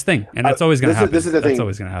modernized thing. And that's always going to happen. This is the thing. That's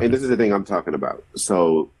always going to happen. And this is the thing I'm talking about.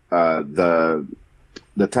 So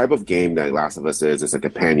the type of game that Last of Us is a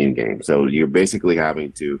companion game. So you're basically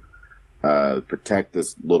having to protect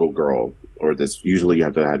this little girl, or usually you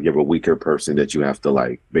have a weaker person that you have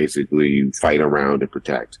to basically fight around and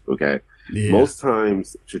protect. Okay. Yeah. Most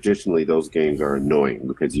times, traditionally, those games are annoying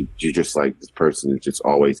because you just this person is just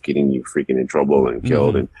always getting you freaking in trouble and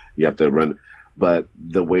killed, and you have to run. But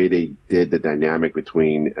the way they did the dynamic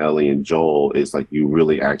between Ellie and Joel is you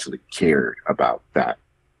really actually cared about that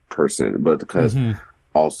person, but because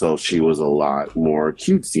also she was a lot more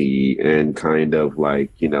cutesy and kind of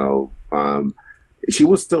she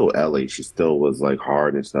was still Ellie. She still was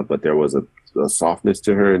hard and stuff, but there was a softness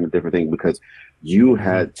to her and a different thing because you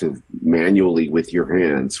had to manually with your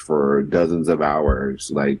hands for dozens of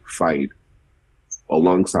hours fight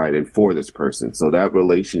alongside and for this person. So that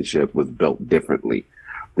relationship was built differently.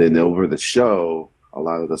 Then over the show, a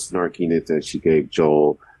lot of the snarkiness that she gave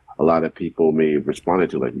Joel, a lot of people may have responded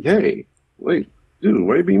to hey, wait, dude,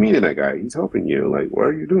 why are you being mean to that guy? He's helping you. Why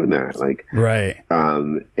are you doing that? Right.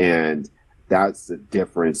 And that's the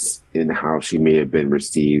difference in how she may have been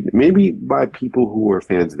received, maybe by people who were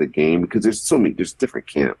fans of the game, because there's different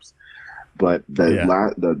camps. But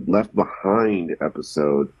the Left Behind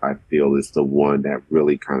episode, I feel, is the one that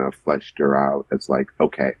really kind of fleshed her out. It's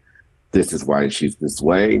okay, this is why she's this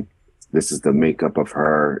way. This is the makeup of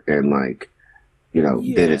her, and then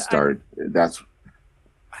it started.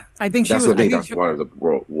 I think that's what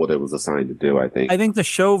it was assigned to do. I think the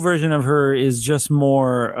show version of her is just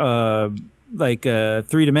more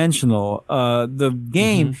three-dimensional. The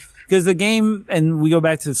game, because the game, and we go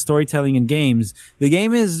back to storytelling in games, the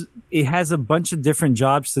game it has a bunch of different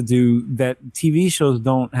jobs to do that TV shows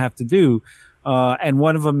don't have to do. And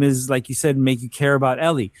one of them is, like you said, make you care about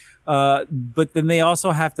Ellie. But then they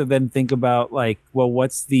also have to then think about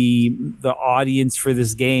what's the audience for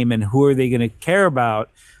this game and who are they going to care about?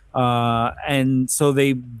 And so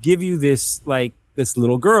they give you this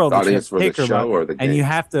little girl that you have to take her about, or the game? And you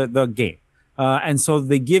have to the game. And so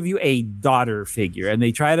they give you a daughter figure, and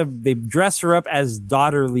they dress her up as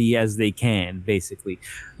daughterly as they can, basically.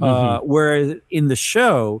 Whereas in the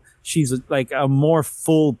show, she's a more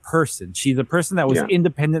full person. She's a person that was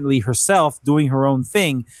independently herself, doing her own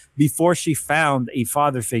thing before she found a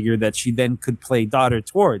father figure that she then could play daughter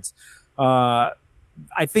towards.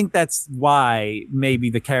 I think that's why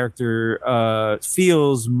maybe the character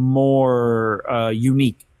feels more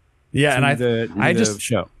unique. Yeah, and I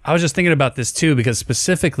was just thinking about this too, because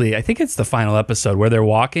specifically, I think it's the final episode where they're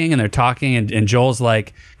walking and they're talking, and Joel's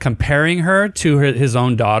comparing her to his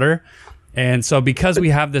own daughter. And so because we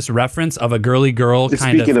have this reference of a girly girl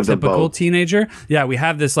kind of typical teenager, we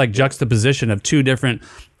have this juxtaposition of two different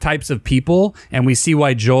types of people, and we see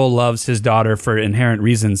why Joel loves his daughter for inherent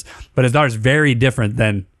reasons, but his daughter's very different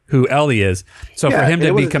than who Ellie is. So for Yeah, him to it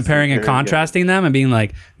be was comparing and comparing, yeah. contrasting them and being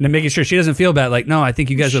like, and making sure she doesn't feel bad, like, no, I think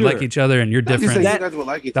you guys would Sure. like each other and you're Not just different. saying you guys would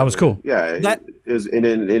like each that was other. cool. Yeah, That- it was, and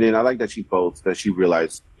then I like that she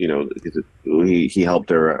realized, you know, he helped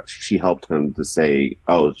her. She helped him to say,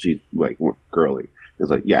 "Oh, she's like girly." It's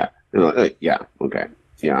like, yeah, yeah, okay,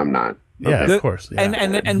 yeah, I'm not. Yeah, Okay. of course. Yeah.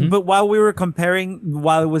 And but while we were comparing,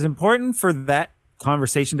 while it was important for that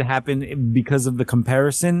conversation to happen because of the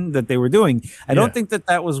comparison that they were doing, I don't think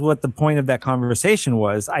that was what the point of that conversation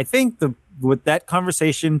was. I think with that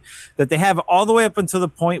conversation that they have all the way up until the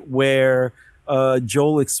point where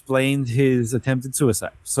Joel explained his attempted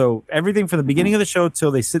suicide. So everything from the beginning of the show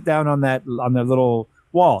till they sit down on that little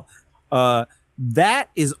wall, that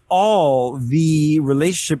is all the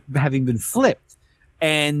relationship having been flipped.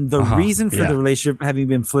 And the reason for the relationship having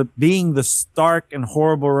been flipped being the stark and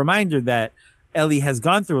horrible reminder that Ellie has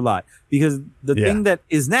gone through a lot. Because the thing that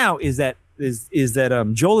is now is that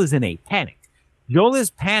Joel is in a panic. Joel is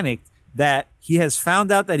panicked that he has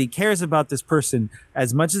found out that he cares about this person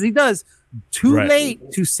as much as he does, too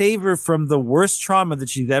late to save her from the worst trauma that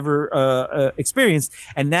she's ever experienced.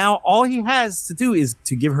 And now all he has to do is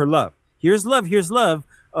to give her love. Here's love. Here's love.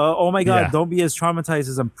 Oh my God, don't be as traumatized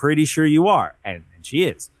as I'm pretty sure you are. And she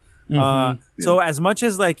is. So as much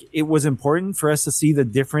as like it was important for us to see the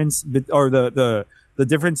difference or the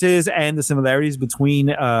differences and the similarities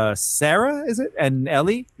between Sarah, is it, and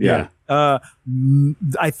Ellie? Yeah.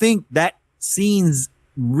 I think that scene's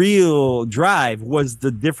real drive was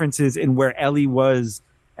the differences in where Ellie was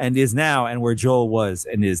and is now and where Joel was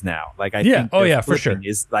and is now. Like I think for sure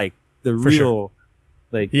is like the real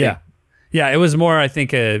thing. Yeah, it was more, I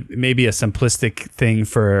think, maybe a simplistic thing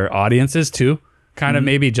for audiences too. Kind of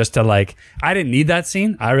maybe just to like, I didn't need that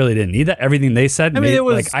scene. I really didn't need that. Everything they said, it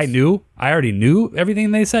was like I already knew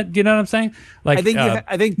everything they said. You know what I'm saying? Like,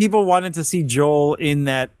 I think people wanted to see Joel in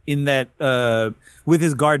that with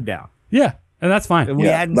his guard down. Yeah, and that's fine. And we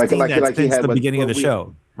hadn't seen that since the beginning of the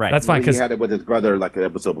show. Right, that's fine because he had it with his brother like an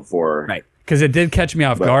episode before. Right, because it did catch me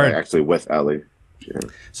off guard. Actually, with Ellie. Yeah.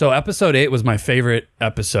 So episode 8 was my favorite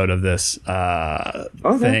episode of this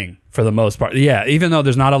thing for the most part. Yeah, even though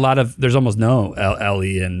there's almost no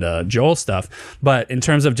Ellie and Joel stuff, but in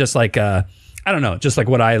terms of just like I don't know, just like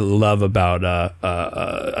what I love about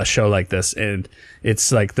a show like this, and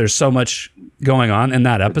it's like there's so much going on in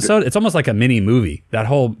that episode. It's almost like a mini movie. That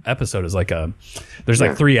whole episode is like there's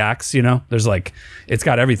like 3 acts. You know, there's like it's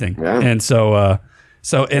got everything, and so.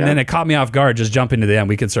 Then it caught me off guard just jumping to the end.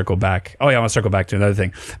 We can circle back. Oh yeah, I want to circle back to another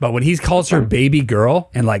thing. But when he calls her baby girl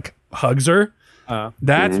and like hugs her,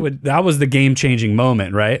 that was the game changing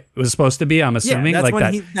moment, right? It was supposed to be. I'm assuming that's like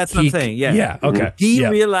when that. That's what I'm saying. Yeah. Yeah. Okay. He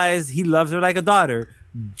realized he loves her like a daughter,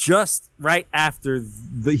 just right after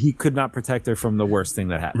he could not protect her from the worst thing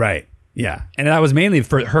that happened. Right. Yeah, and that was mainly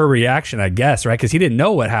for her reaction, I guess, right? Because he didn't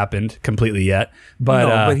know what happened completely yet,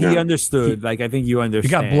 but he understood. Like I think you understand.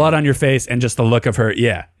 You got blood on your face, and just the look of her.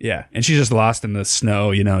 Yeah, and she's just lost in the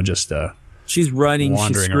snow. You know, just she's running,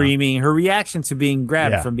 she's screaming. around. Her reaction to being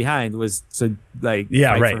grabbed from behind was to fight for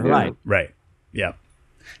her life. Right.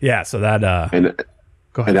 Yeah. So that and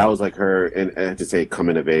go ahead. And that was like her, and I have to say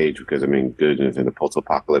coming of age, because I mean, goodness, in a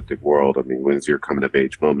post-apocalyptic world, I mean, when's your coming of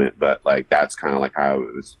age moment? But like that's kind of like how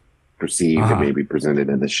it was perceived and maybe presented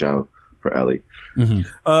in the show for Ellie.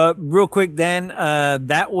 Real quick, Dan,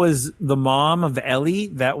 that was the mom of Ellie.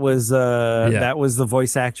 That was the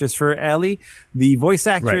voice actress for Ellie. The voice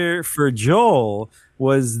actor for Joel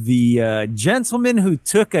was the gentleman who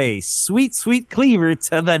took a sweet cleaver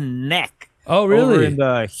to the neck. Oh, really? Over in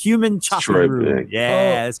the human chopping room.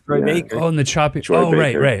 Yeah, it's Troy Baker. Oh, in the chopping. Troy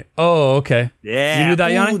Baker. Right. Oh, okay. Yeah. You knew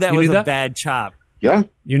that, Yanni? That you was knew a that? bad chop. Yeah,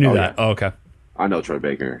 You knew that. Yeah. Oh, okay. I know Troy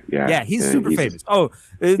Baker. Yeah, Yeah, he's super famous. In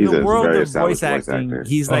he's the a world very of voice established voice acting, actor.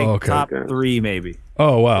 he's like top Okay. 3 maybe.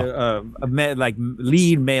 Oh, wow. Like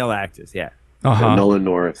lead male actors. Yeah. And Nolan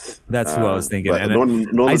North. That's who I was thinking. but And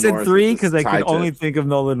Nolan I said North 3 is because I tied could to- only think of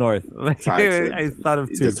Nolan North. I thought of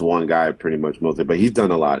 2. Just one guy, pretty much mostly, but he's done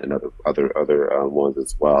a lot in other ones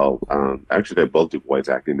as well. Actually, they both do voice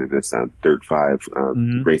acting in this Dirt 5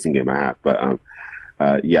 racing game I have. But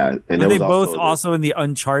yeah, and Are it they was both also in the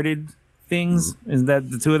Uncharted things? Is that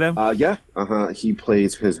the 2 of them? Yeah. He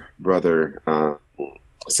plays his brother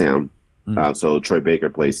Sam. So Troy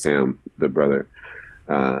Baker plays Sam, the brother.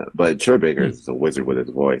 But Troy Baker is a wizard with his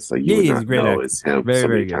voice. Like you would he's a not great know actor. it's him Very, so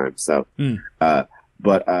very many good. times. So,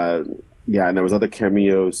 yeah, and there was other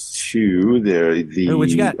cameos too. What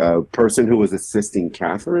you got? Person who was assisting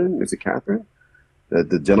Catherine. Is it Catherine?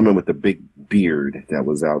 The gentleman with the big beard that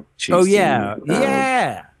was out chasing. Oh yeah,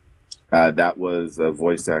 yeah. That was a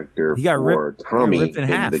voice actor He got for Tommy. ripped in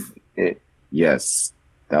half. Yes.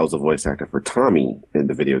 that was a voice actor for Tommy in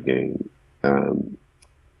the video game.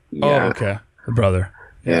 Yeah. Oh, okay. The brother.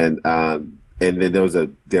 And then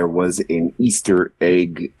there was an Easter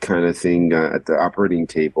egg kind of thing at the operating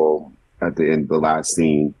table at the end of the last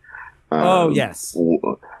scene. Yes.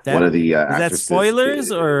 One of the is that actresses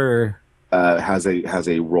spoilers or has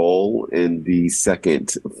a role in the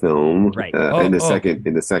second film, Right. in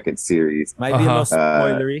the second series. might be a little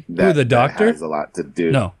spoilery? Who, the doctor? That has a lot to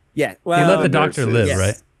do. No. Yeah. He Well, let the doctor nurses. live, Yes.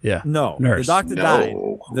 right? Yeah. No, Nurse. the doctor No. died.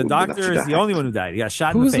 The The doctor doctor is the died. only one who died. He got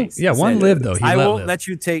shot Who in was the the- face. yeah, He one said, lived, though. He I let won't live. let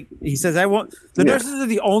you take. He says, I won't. The Yeah. nurses are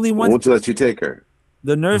the only ones. Won't you let you take her?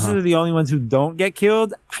 The nurses are the only ones who don't get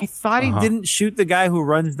killed. I thought he didn't shoot the guy who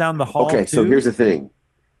runs down the hall. Okay, so too. here's the thing.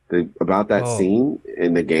 About that Oh. scene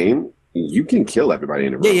in the game, you can kill everybody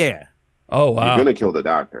in the room. Yeah. Oh, wow. You're gonna kill the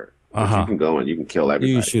doctor. But Uh-huh. You can go and you can kill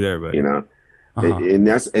everybody. You shoot everybody. You know, Uh-huh. and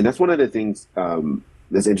that's one of the things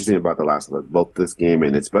that's interesting about the last of both this game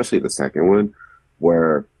and especially the second one,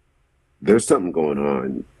 where there's something going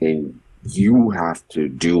on and you have to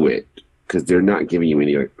do it because they're not giving you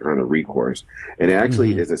any kind of recourse. And it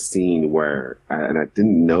actually is a scene where, and I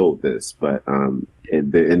didn't know this, but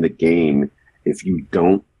in the game, if you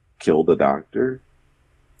don't kill the doctor,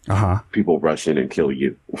 people rush in and kill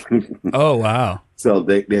you. Oh, wow. So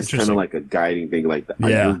there's kind Interesting. of like a guiding thing, like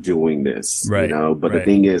Yeah. you're doing this, Right, you know. But right. the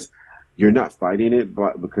thing is, you're not fighting it,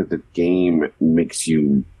 but because the game makes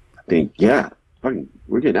you think, yeah, fucking,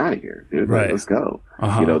 we're getting out of here, dude. Like, Right. let's go.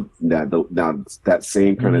 Uh-huh. You know, now that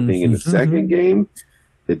same kind of thing in the second game,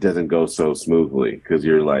 it doesn't go so smoothly because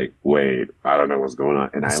you're like, wait, I don't know what's going on.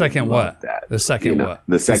 And The I second love what? That. The second You know, what?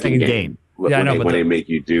 The second game. game. When, Yeah, I know, they, but when the- they make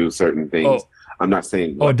you do certain things. Oh. I'm not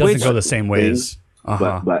saying. Oh, it doesn't Which- go the same way things, as.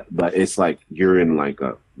 Uh-huh. but it's like you're in like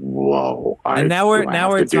a whoa. And now we're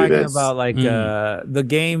talking this? about like the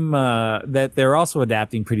game that they're also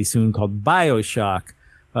adapting pretty soon called BioShock.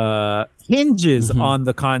 Hinges on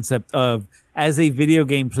the concept of, as a video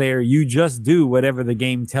game player, you just do whatever the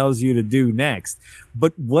game tells you to do next.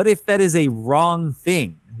 But what if that is a wrong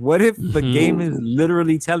thing? What if the game is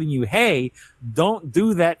literally telling you, hey, don't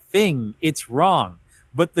do that thing, it's wrong,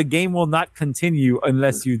 but the game will not continue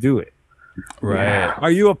unless you do it? Right. Are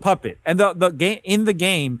you a puppet? And the game, in the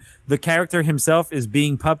game, the character himself is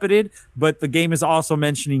being puppeted, but the game is also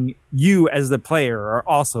mentioning you as the player are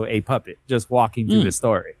also a puppet, just walking through the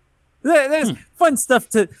story. There's fun stuff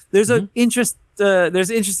to. There's an interest. There's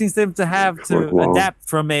interesting stuff to have to adapt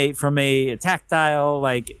from a tactile,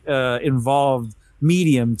 like involved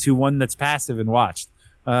medium to one that's passive and watched.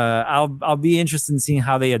 I'll be interested in seeing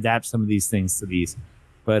how they adapt some of these things to these.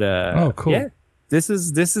 But Oh, cool. Yeah, this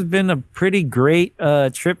has been a pretty great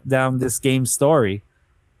trip down this game story.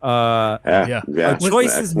 Yeah. A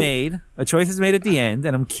choice is made. A choice is made at the end,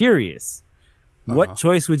 and I'm curious, what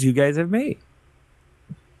choice would you guys have made?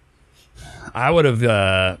 I would have.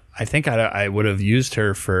 I think I would have used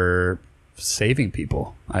her for saving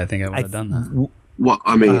people. I think I would have done that. Well,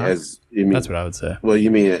 I mean, That's what I would say. Well,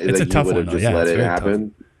 you mean It's a tough you would one, have though. just Yeah, let it's it very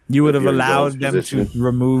happen? You would If have you're in allowed Joel's them to position?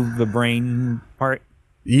 remove the brain part.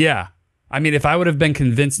 Yeah. I mean, if I would have been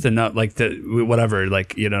convinced enough, like whatever,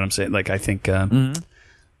 like, you know what I'm saying? Like, I think I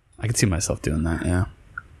could see myself doing that. Yeah.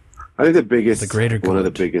 I think the biggest, The greater one of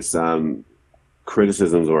the good. biggest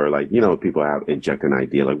criticisms, or like, you know, people have inject an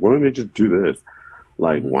idea, like, why don't they just do this?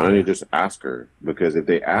 Like, why don't they just ask her? Because if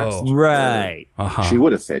they asked, Oh. Right. Uh-huh. she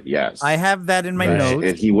would have said yes. I have that in my Right. notes.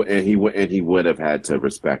 and he would have had to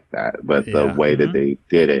respect that, but the Yeah. way that they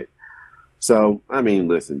did it. So, I mean,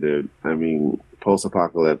 listen, dude. I mean,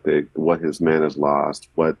 post-apocalyptic, what his man has lost,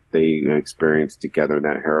 what they experienced together in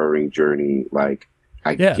that harrowing journey. Like,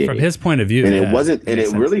 I Yeah, get from it. his point of view. And yeah, it wasn't, and makes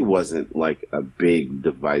it sense. really wasn't like a big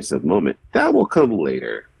divisive moment. That will come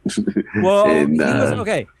later. Well, in, he was,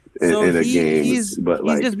 okay. So in a he- game, he's but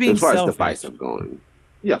like just being as far selfish. as divisive going,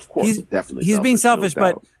 yeah, of course, He's- definitely. he's being no selfish,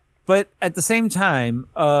 but doubt. but at the same time,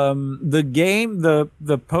 the game,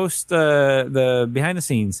 the post, the behind the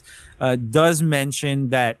scenes, does mention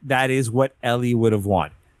that is what Ellie would have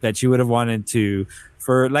wanted. That she would have wanted to,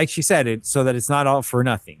 for like she said it, so that it's not all for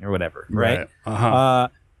nothing or whatever, right? Uh-huh.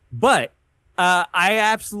 But I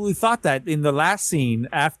absolutely thought that in the last scene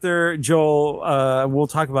after Joel, we'll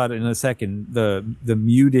talk about it in a second, the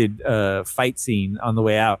muted fight scene on the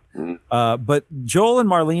way out. But Joel and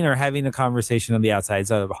Marlene are having a conversation on the outside.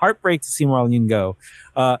 It's a heartbreak to see Marlene go.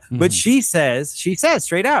 But she says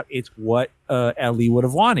straight out, it's what Ellie would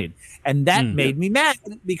have wanted. And that made me mad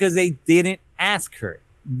because they didn't ask her.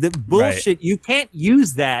 The bullshit, you can't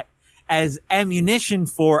use that as ammunition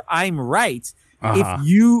for I'm right. Uh-huh.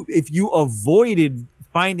 If you avoided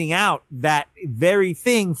finding out that very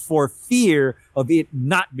thing for fear of it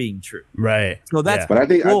not being true. Right. So that's But I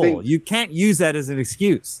think you can't use that as an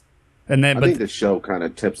excuse. And then, I think the show kind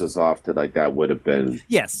of tips us off to like that would have been.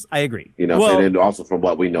 Yes, I agree. You know, Well, and then also from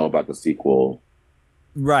what we know about the sequel.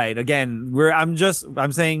 right. Again, I'm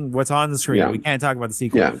saying what's on the screen. Yeah. We can't talk about the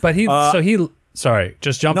sequel. Yeah. but sorry,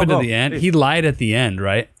 just jump No, into go. the end. Please. He lied at the end,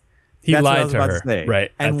 right? He That's what I lied was to about her, say.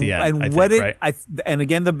 right? And, at the end, and I what think, it, right? and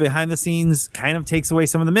again, the behind the scenes kind of takes away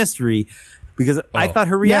some of the mystery because I Oh. thought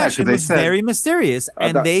her Yeah, 'cause reaction they was said- very mysterious,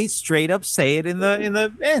 and thought- they straight up say it in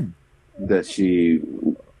the end. That she,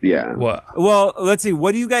 yeah. What? Well, let's see.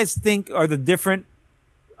 What do you guys think are the different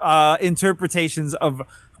interpretations of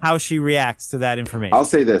how she reacts to that information? I'll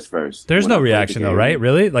say this first. There's When no I played the reaction though, game- right?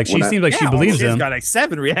 Really? Like she when I- seems like she Yeah, believes she's him. got like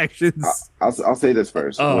 7 reactions. I'll say this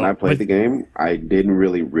first. Oh, when I played but- the game, I didn't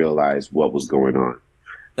really realize what was going on.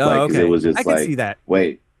 Oh, Like, 'cause okay. it was just I can like, see that.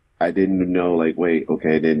 wait, I didn't know, like, wait,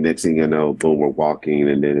 okay. Then next thing you know, boom, we're walking,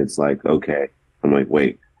 and then it's like, okay. I'm like,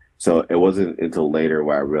 wait. So it wasn't until later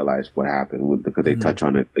where I realized what happened because they touch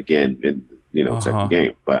on it again in, second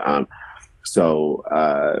game. But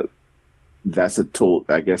that's a tool,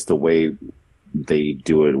 I guess, the way they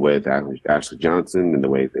do it with Ashley Johnson and the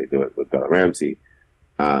way they do it with Bella Ramsey.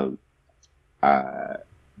 I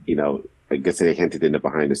guess they hinted in the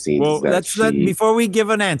behind the scenes. Well, that before we give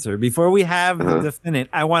an answer, before we have the Uh-huh. definite,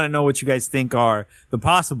 I want to know what you guys think are the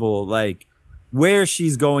possible, like, where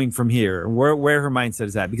she's going from here, where her mindset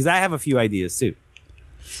is at, because I have a few ideas too.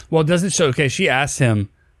 Well, doesn't show. Okay, she asked him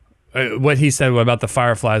what he said about the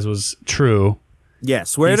fireflies was true. Yeah,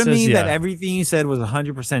 swear He to says, me that yeah. everything you said was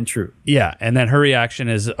 100% true. Yeah, and then her reaction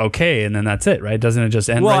is okay, and then that's it, right? Doesn't it just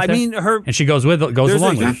end? Well, right I there? mean, and she goes there's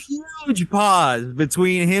along with a it. huge pause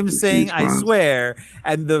between him saying huge "I pause. swear"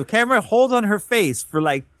 and the camera holds on her face for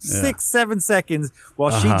like 6-7 seconds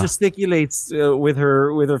while she gesticulates with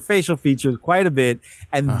her facial features quite a bit,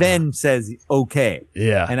 and then says "okay."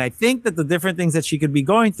 Yeah, And I think that the different things that she could be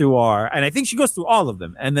going through are, and I think she goes through all of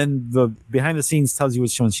them, and then the behind the scenes tells you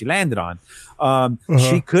which one she landed on.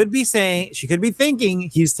 She could be thinking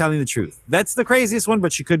he's telling the truth. That's the craziest one,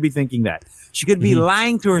 but she could be thinking that. She could be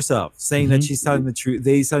lying to herself, saying that she's telling the truth,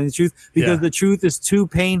 that he's telling the truth because the truth is too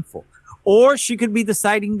painful. Or she could be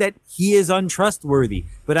deciding that he is untrustworthy.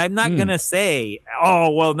 But I'm not going to say,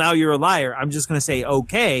 oh, well, now you're a liar. I'm just going to say,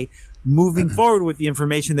 okay, moving forward with the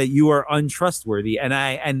information that you are untrustworthy. And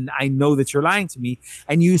I know that you're lying to me.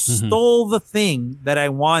 And you stole the thing that I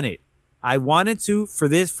wanted. I wanted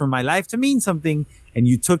for my life to mean something, and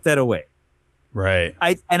you took that away. right.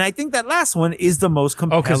 I think that last one is the most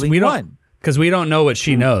compelling one. Because we don't know what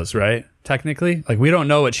she knows, right? Technically, like we don't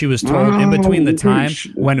know what she was told in between the time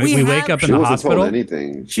when we wake up in She the wasn't hospital. told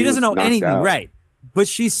anything. She doesn't was know knocked anything, out. right? But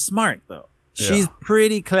she's smart, though. She's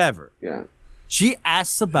pretty clever. Yeah. She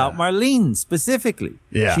asks about Marlene specifically.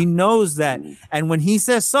 Yeah. She knows that. And when he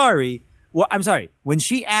says sorry, when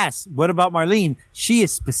she asks, what about Marlene? She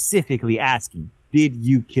is specifically asking, did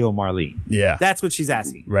you kill Marlene? Yeah, That's what she's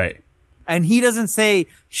asking. right. And he doesn't say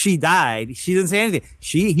she died. She doesn't say anything.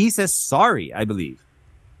 He says sorry, I believe.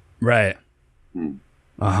 Right.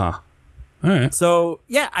 All right. So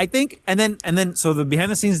yeah, I think, and then so the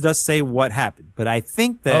behind the scenes does say what happened, but I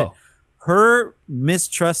think that her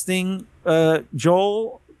mistrusting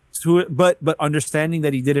Joel but understanding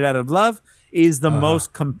that he did it out of love is the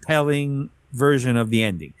most compelling version of the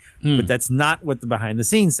ending. But that's not what the behind the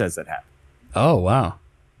scenes says that happened. Oh wow.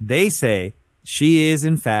 They say she is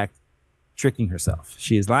in fact tricking herself.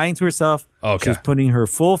 She is lying to herself. Okay. She's putting her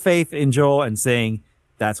full faith in Joel and saying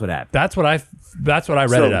that's what happened. That's what I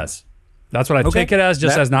read it as. That's what I take it as,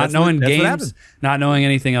 just as not knowing games, happened. not knowing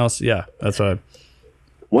anything else. Yeah, that's what.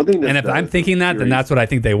 One thing. And if I'm thinking that, then that's what I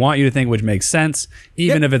think they want you to think, which makes sense,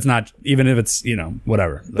 even if it's not, even if it's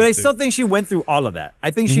whatever. But I still think she went through all of that.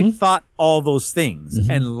 I think she thought all those things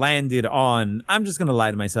and landed on, I'm just going to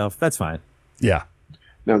lie to myself. That's fine. Yeah.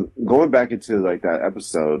 Now, going back into like that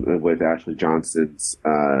episode with Ashley Johnson's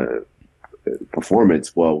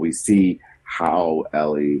performance, well, we see how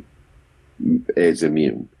Ellie is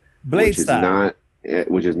immune, Blade which style.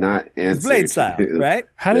 which is not answered. Blade style, right?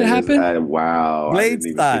 How did it happen? Wow. Blade I didn't even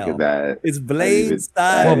think style. of that. It's I Blade didn't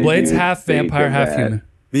style. Well, even Blade's think half vampire, of half that. human.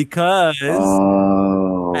 Because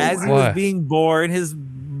Oh. as he Why? was being born, his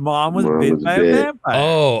mom was Mom bit was by a bit. vampire.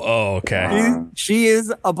 Oh, okay. She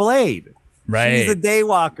is a Blade. Right. She's a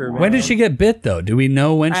daywalker, man. When did she get bit, though? Do we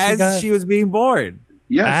know when she got? As she was being born.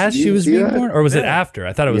 Yes, as you she was see being that? born, or was it Yeah. after?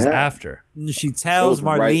 I thought it was Yeah. after. She tells It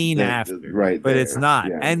was right Marlene there, after, right but there. it's not.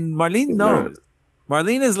 Yeah. And Marlene It's knows.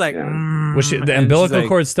 Marlene is like, Yeah. Was she, the and umbilical she's like,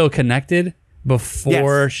 cord still connected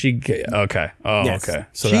before Yes. she. Okay. Oh, Yes. okay.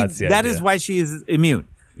 So She- that's the that idea. is why she is immune.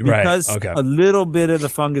 Right, Because okay. a little bit of the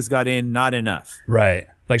fungus got in, not enough. Right.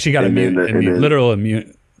 Like she got And then immune, literal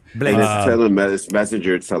immune. Blake, And it's telling this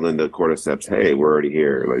messenger telling the cordyceps, "Hey, we're already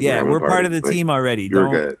here. Like, yeah, having a we're part party. of the Like, team already. You're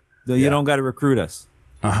Don't good." you don't got to recruit us.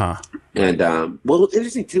 And well,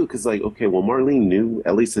 interesting too, because like, okay, well, Marlene knew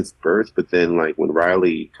Ellie since birth, but then like when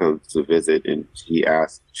Riley comes to visit and she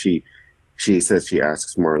says she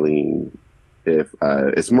asks Marlene if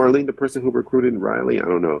is Marlene the person who recruited Riley? I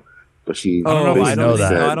don't know, but she. I don't know if we know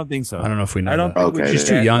that. No, I don't think so. I don't know if we know I don't that. think we Okay, She's should-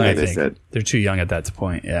 too young, I they think. said- They're too young at that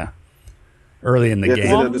point, yeah. Early in the Yeah, game.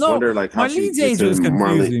 'cause I just wonder, like, how she Marlene's gets age was in Marlene-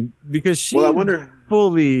 confusing because she Well, I wonder.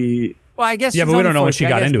 fully. Well, I guess. Yeah, she's but we only don't know when she 14.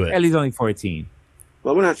 got I guess into it. Ellie's only 14.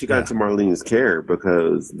 Well, I wonder how she got Yeah. into Marlene's care,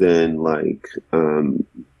 because then, like,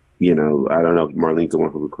 you know, I don't know if Marlene's the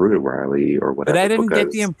one who recruited Riley or whatever. But I didn't get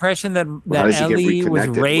because- the impression that, how that did she get Ellie was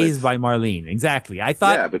reconnected raised with- by Marlene. Exactly. I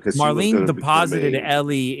thought Yeah, because she was Marlene gonna become deposited a-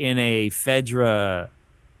 Ellie in a Fedra.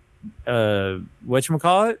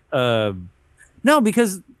 Whatchamacallit? No,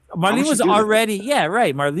 because Marlene would was she do that? already. Yeah,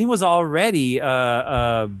 right. Marlene was already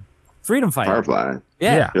freedom fighter. Firefly.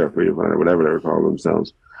 Yeah. Yeah, freedom fighter, whatever they call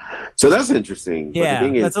themselves. So that's interesting. But the Yeah,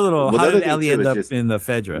 thing is, that's a little. well, the How other did thing Ellie too end is up just in the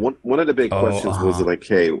Fedra? one of the big Oh, questions was like,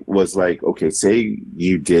 hey, okay, say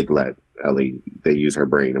you did let Ellie, they use her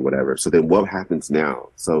brain or whatever. So then what happens now?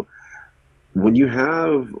 So when you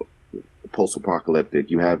have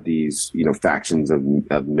post-apocalyptic, you have these, you know, factions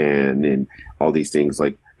of man and all these things,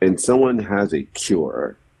 like, and someone has a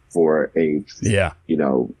cure for a, Yeah. you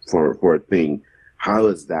know, for a thing. How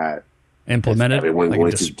is that Implemented. Is everyone Like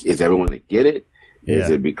going just- to? Is everyone going to get it? Does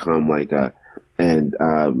Yeah. it become like a? And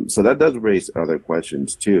so that does raise other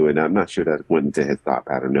questions too. And I'm not sure that went into his thought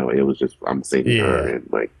pattern. No, it was just I'm saving her Yeah. and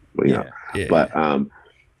like, you know. Yeah.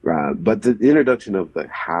 But the introduction of the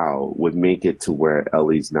how would make it to where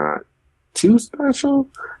Ellie's not too special,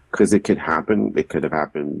 because it could happen. It could have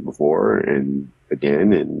happened before and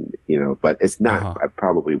again, and you know. But it's not. Uh-huh. I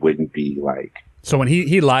probably wouldn't be like. So when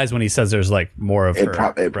he lies when he says there's like more of It her,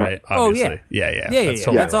 prob- it prob- right? Oh, yeah. Obviously. Yeah. Yeah, That's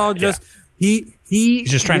totally That's all right. just Yeah. he's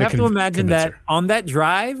just trying you to have to imagine convince that her. on that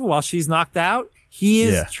drive while she's knocked out, he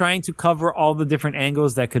is Yeah. trying to cover all the different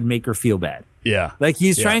angles that could make her feel bad. Yeah. Like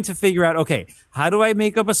he's Yeah. trying to figure out, okay, how do I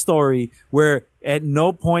make up a story where at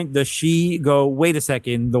no point does she go, wait a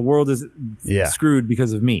second, the world is Yeah. screwed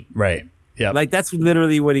because of me. Right. Yeah. Like that's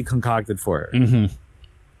literally what he concocted for her. Mm-hmm.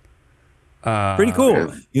 Pretty cool.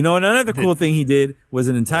 yeah. You know, another cool thing he did was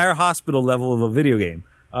an entire hospital level of a video game.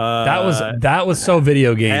 That was so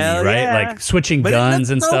video gamey, hell right? yeah. Like switching But it guns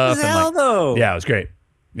looked and dope stuff. as And hell, like, though. yeah, it was great.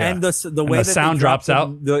 Yeah. And the way the that they sound dropped drops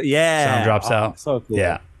out? yeah, Sound drops Oh, out. So cool.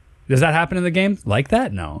 Yeah. Does that happen in the game like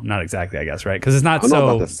that? No, not exactly. I guess right because it's I not don't know so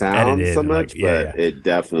about the sound edited. so and, much, like, but it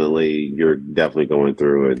definitely you're definitely going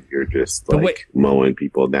through it. You're just The like way- mowing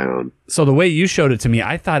people down. So the way you showed it to me,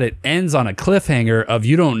 I thought it ends on a cliffhanger of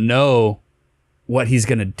you don't know what he's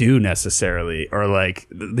gonna do necessarily, or like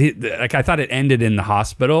like I thought it ended in the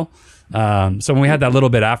hospital. So when we had that little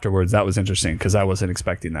bit afterwards, that was interesting because I wasn't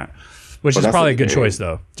expecting that, which Well, is that's probably a what good the choice game-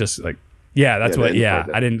 though. Just like that's Yeah, what. they Yeah,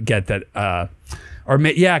 played that. I didn't get that.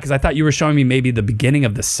 Because I thought you were showing me maybe the beginning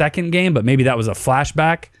of the second game, but maybe that was a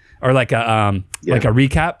flashback or like a like a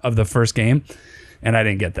recap of the first game, and I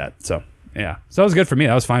didn't get that. So yeah, so it was good for me.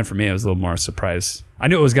 That was fine for me. I was a little more surprised. I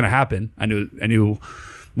knew it was going to happen. I knew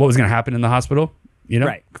what was going to happen in the hospital. You know,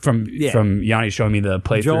 Right. from Yanni showing me the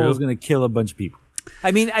playthrough. Joel was going to kill a bunch of people.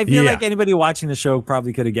 I mean, I feel Yeah. like anybody watching the show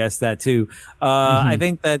probably could have guessed that too. I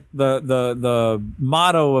think that the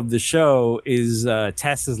motto of the show is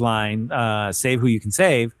Tess's line, "Save who you can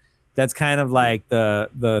save." That's kind of like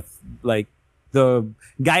the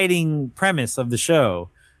guiding premise of the show.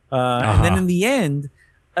 And then in the end,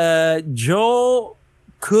 Joel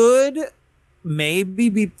could maybe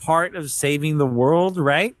be part of saving the world,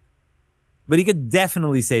 right? But he could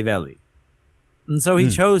definitely save Ellie. And so he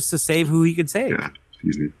chose to save who he could save. Yeah,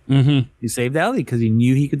 excuse me. Mm-hmm. He saved Ellie because he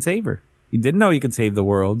knew he could save her. He didn't know he could save the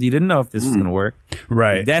world. He didn't know if this was going to work. He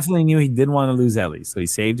Right. definitely knew he didn't want to lose Ellie. So he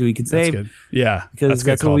saved who he could That's save. good. Yeah. Because that's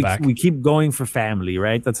that's a good what callback. we keep going for family,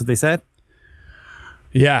 right? That's what they said.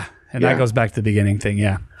 Yeah. And Yeah. that goes back to the beginning thing.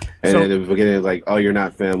 Yeah. And So- then at the beginning, it's like, oh, you're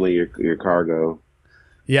not family. You're cargo.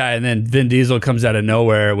 Yeah, and then Vin Diesel comes out of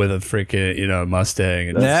nowhere with a freaking, Mustang,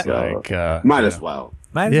 and That's it's like, Might as well.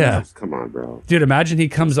 Might as Yeah. well. Come on, bro. dude, imagine he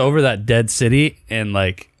comes over that dead city and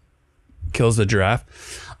like kills the giraffe.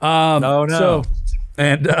 Oh, no. So,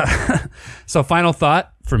 and so final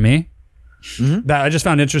thought for me, that I just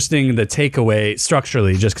found interesting, the takeaway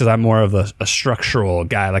structurally, just because I'm more of a structural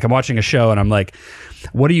guy. Like, I'm watching a show and I'm like,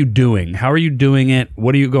 what are you doing? How are you doing it?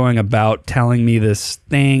 What are you going about telling me this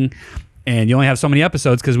thing? And you only have so many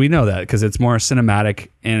episodes because we know that, because it's more cinematic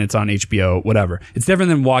and it's on HBO, whatever. It's different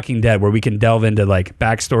than Walking Dead, where we can delve into like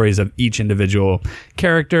backstories of each individual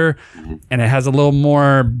character, and it has a little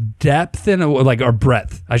more depth or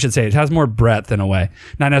breadth. I should say it has more breadth in a way,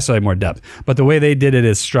 not necessarily more depth. But the way they did it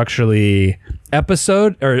is structurally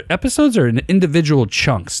episodes are in individual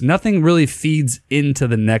chunks. Nothing really feeds into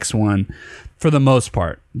the next one, for the most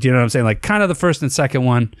part. Do you know what I'm saying? Like, kind of the first and second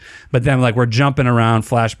one, but then like we're jumping around,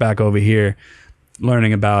 flashback over here,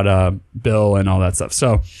 learning about Bill and all that stuff.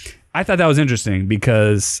 So I thought that was interesting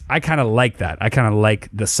because I kind of like that. I kind of like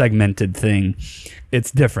the segmented thing.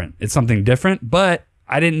 It's different. It's something different, but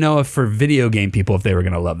I didn't know if for video game people, if they were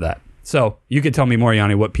going to love that. So you could tell me more,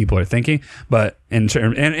 Yanni, what people are thinking, but in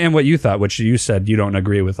term and what you thought, which you said you don't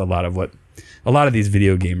agree with a lot of what a lot of these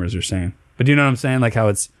video gamers are saying. But do you know what I'm saying? Like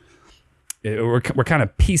how we're kind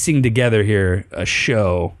of piecing together here a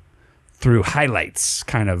show through highlights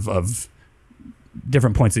kind of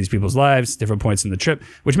different points of these people's lives, different points in the trip,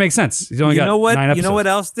 which makes sense. He's only got 9 episodes. You know what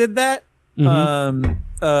else did that?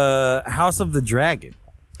 House of the Dragon.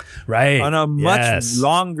 Right. On a much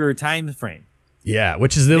longer time frame. Yeah,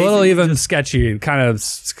 which is a little even sketchy, kind of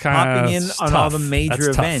popping in on tough. all the major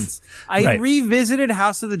That's events. tough. I revisited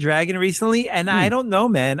House of the Dragon recently, and I don't know,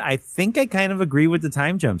 man. I think I kind of agree with the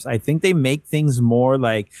time jumps. I think they make things more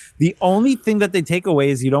like, the only thing that they take away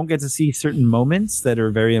is you don't get to see certain moments that are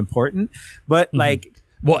very important. But like,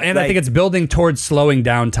 well, and I think it's building towards slowing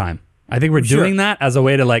down time. I think we're doing that as a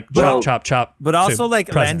way to like chop. But also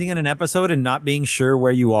like landing in an episode and not being sure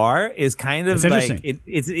where you are is kind of like it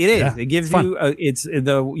is. Yeah, it gives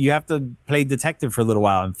you you have to play detective for a little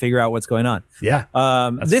while and figure out what's going on. Yeah.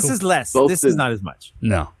 This is less. This is not as much.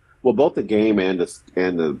 No. Well, both the game and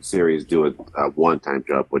the series do a one-time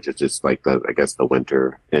jump, which is just like the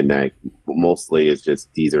winter, and that mostly is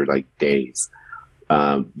just these are like days.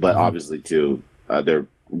 But obviously too, they're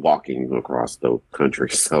walking across the country,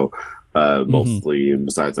 so. Mostly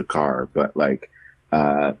besides a car, but like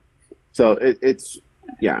so it's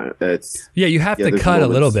you have to cut a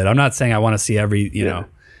little bit. I'm not saying I want to see every know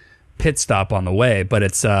pit stop on the way, but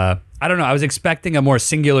it's I don't know, I was expecting a more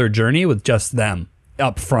singular journey with just them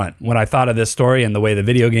up front when I thought of this story and the way the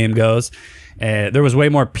video game goes. There was way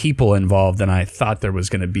more people involved than I thought there was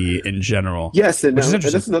going to be in general. Yes, and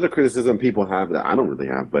that's another criticism people have that I don't really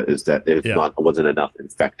have, but is that wasn't enough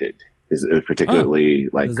infected. Is particularly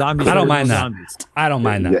like zombies. I don't mind that. I don't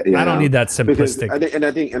mind that. I don't need that simplistic. I think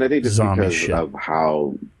just because shit. of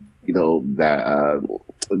how that.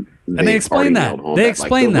 And they explain that. They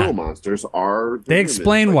explain that. Real monsters are. They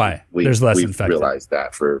explain why there's less infected. We've realized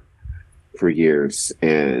that for years,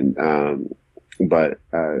 and but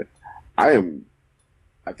I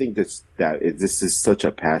think this is such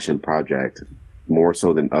a passion project, more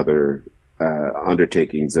so than other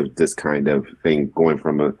undertakings of this kind of thing, going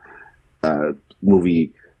from a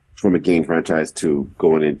movie, from a game franchise to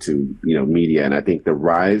going into media. And I think the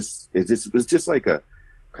rise was just like a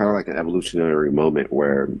kind of like an evolutionary moment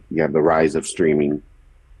where you have the rise of streaming,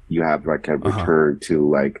 you have like a return to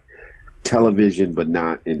like television, but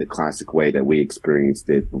not in the classic way that we experienced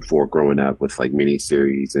it before growing up with like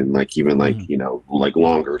miniseries and like even like like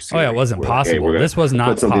longer series. Oh yeah, it wasn't possible. This was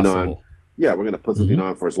not possible. Yeah, we're gonna put something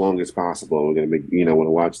on for as long as possible. We're gonna make want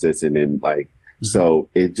to watch this, and then like so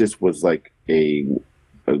it just was like a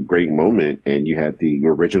great moment. And you had the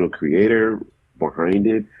original creator behind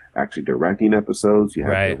it, actually directing episodes. You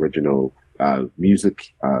have the original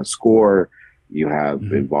music score. You have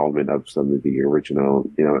involvement of some of the original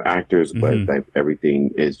actors, but like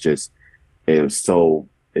everything is just so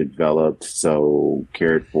enveloped, so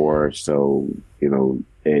cared for, so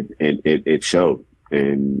it showed.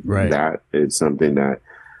 And that is something that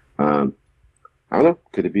I don't know.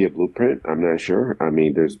 Could it be a blueprint? I'm not sure. I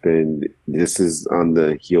mean, this is on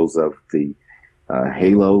the heels of the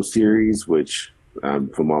Halo series, which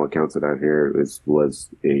from all accounts that I hear was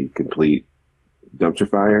a complete dumpster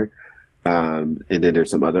fire. And then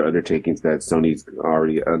there's some other undertakings that Sony's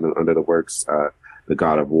already under the works. The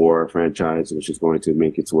God of War franchise, which is going to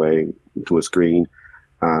make its way to a screen,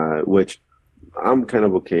 which I'm kind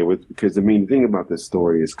of okay with, because the thing about this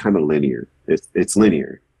story is kind of linear. It's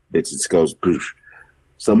linear. It just goes poof.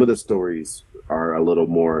 Some of the stories are a little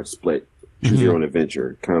more split, choose your own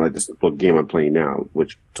adventure, kind of like this game I'm playing now,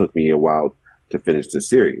 which took me a while to finish the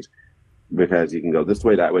series, because you can go this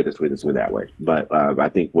way, that way, this way, this way, that way. But I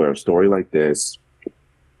think where a story like this,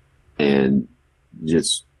 and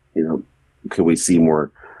just could we see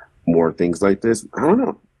more more things like this. I don't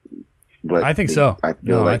know. But I think so. I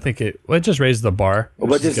feel I think it just raises the bar.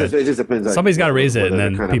 But it just depends. Like, somebody's got to raise it, and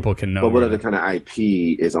then kind people can know. But what other kind of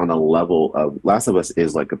IP is on a level of Last of Us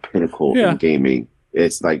is like a pinnacle in gaming.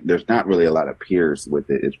 It's like there's not really a lot of peers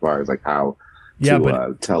with it as far as like how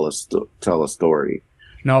to tell a story.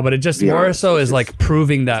 No, but it just more so is like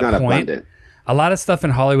proving that point. Abundant. A lot of stuff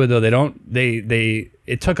in Hollywood though,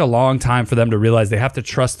 it took a long time for them to realize they have to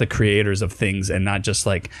trust the creators of things and not just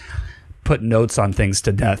like put notes on things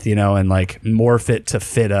to death, and like morph it to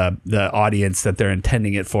fit the audience that they're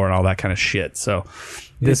intending it for and all that kind of shit. So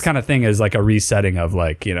this kind of thing is like a resetting of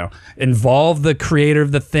like, involve the creator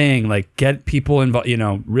of the thing, like get people involved,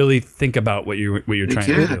 really think about what you're trying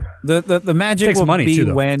to do. The magic takes will money be too,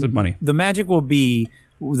 though. when It's money. The magic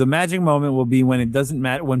moment will be when it doesn't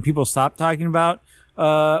matter, when people stop talking about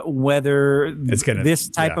whether this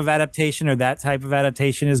type of adaptation or that type of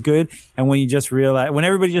adaptation is good, and when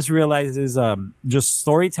everybody just realizes just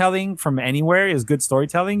storytelling from anywhere is good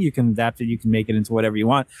storytelling, you can adapt it, you can make it into whatever you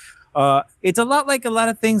want. It's a lot like a lot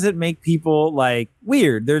of things that make people like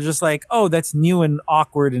weird. They're just like, oh, that's new and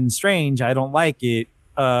awkward and strange, I don't like it,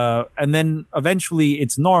 and then eventually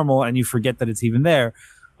it's normal and you forget that it's even there.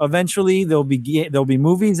 Eventually, there'll be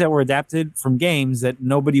movies that were adapted from games that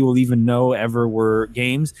nobody will even know ever were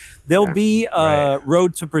games. There'll be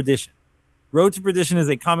Road to Perdition. Road to Perdition is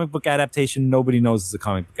a comic book adaptation nobody knows is a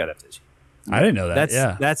comic book adaptation. I didn't know that.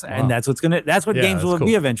 That's what games will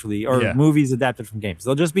be eventually, or movies adapted from games.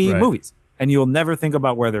 They'll just be movies, and you'll never think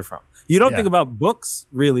about where they're from. You don't think about books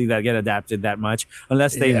really that get adapted that much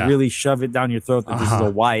unless they really shove it down your throat that this is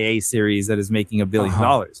a YA series that is making $1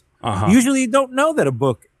 billion. Usually, you don't know that a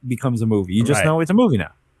book becomes a movie. You just know it's a movie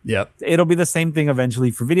now. Yep. It'll be the same thing eventually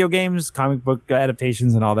for video games, comic book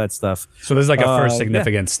adaptations, and all that stuff. So there's like a first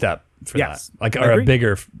significant step for that. Like, or a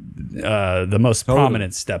bigger, the most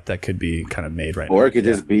prominent step that could be kind of made right now. Or it could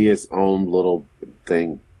just be its own little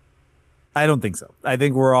thing. I don't think so. I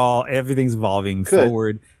think everything's evolving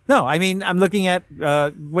forward. No, I mean, I'm looking at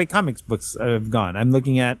way comics books have gone. I'm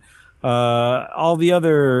looking at all the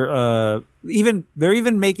other, they're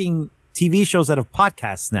even making TV shows out of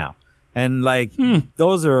podcasts now. And like,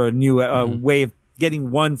 those are a new way of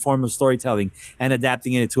getting one form of storytelling and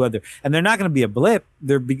adapting it to other. And they're not going to be a blip.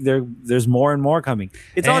 There's more and more coming.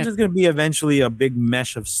 It's all just going to be eventually a big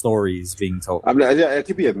mesh of stories being told. I mean, it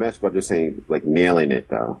could be a mesh, but I'm just saying, like, nailing it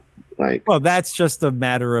though. Like, well, that's just a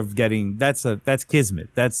matter of getting. That's kismet.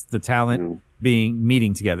 That's the talent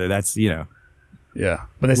meeting together. That's Yeah,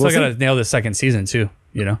 but they still got to nail the second season too.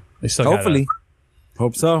 They still hopefully.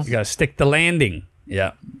 Hope so. You got to stick the landing.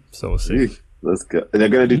 Yeah. So we'll see. Let's go. They're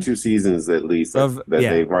going to do 2 seasons at least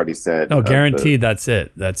they've already said. No, guaranteed. That's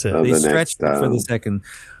it. They stretched it for the second.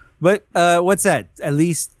 But what's that? At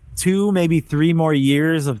least 2, maybe 3 more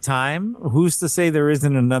years of time. Who's to say there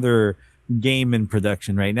isn't another game in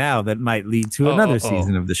production right now that might lead to another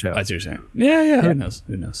season of the show? That's what you're saying. Yeah. Who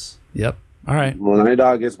knows? Yep. All right. Well, Naughty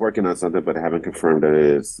Dog is working on something, but haven't confirmed that it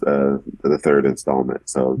is the 3rd installment.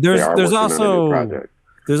 So there's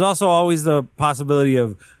also always the possibility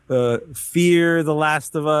of Fear the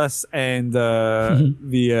Last of Us and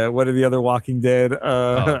the what are the other Walking Dead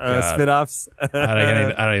spin-offs?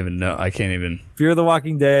 I don't even know. I can't even. Fear the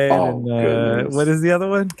Walking Dead. And what is the other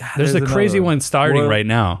one? God, there's a crazy one starting right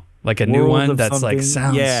now, like a new one that's something. Like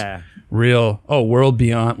sounds real. Oh, World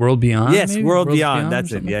Beyond. Yes, maybe? World Beyond.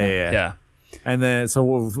 That's it. Yeah. And then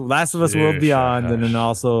Last of Us World Beyond, and then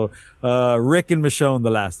also Rick and Michonne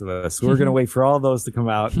The Last of Us. We're gonna wait for all those to come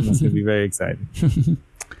out, and it's gonna be very exciting.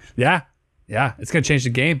 Yeah, it's gonna change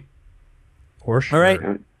the game. For sure. All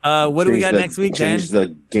right. What do we got next week, Dan? Change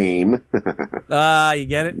the game. You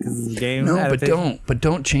get it? Because it's a game. No, but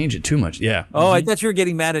don't change it too much. Yeah. Oh, I thought you were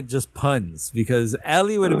getting mad at just puns, because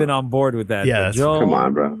Ellie would have been on board with that. Yeah, Joel, come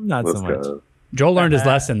on, bro. Not so much. Joel learned his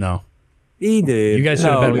lesson though. He did. You guys should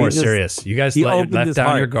have been more serious. You guys let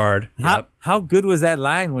down your guard. How good was that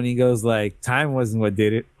line when he goes like, "Time wasn't what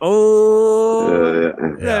did it"? Oh,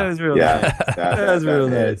 that was real nice. That was real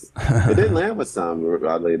nice. It didn't land with some,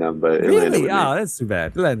 oddly enough, but it really? landed with me. That's too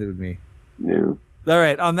bad. It landed with me. Yeah. All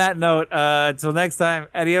right. On that note, until next time,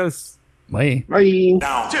 adios. Bye. Bye.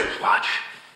 Now, just watch.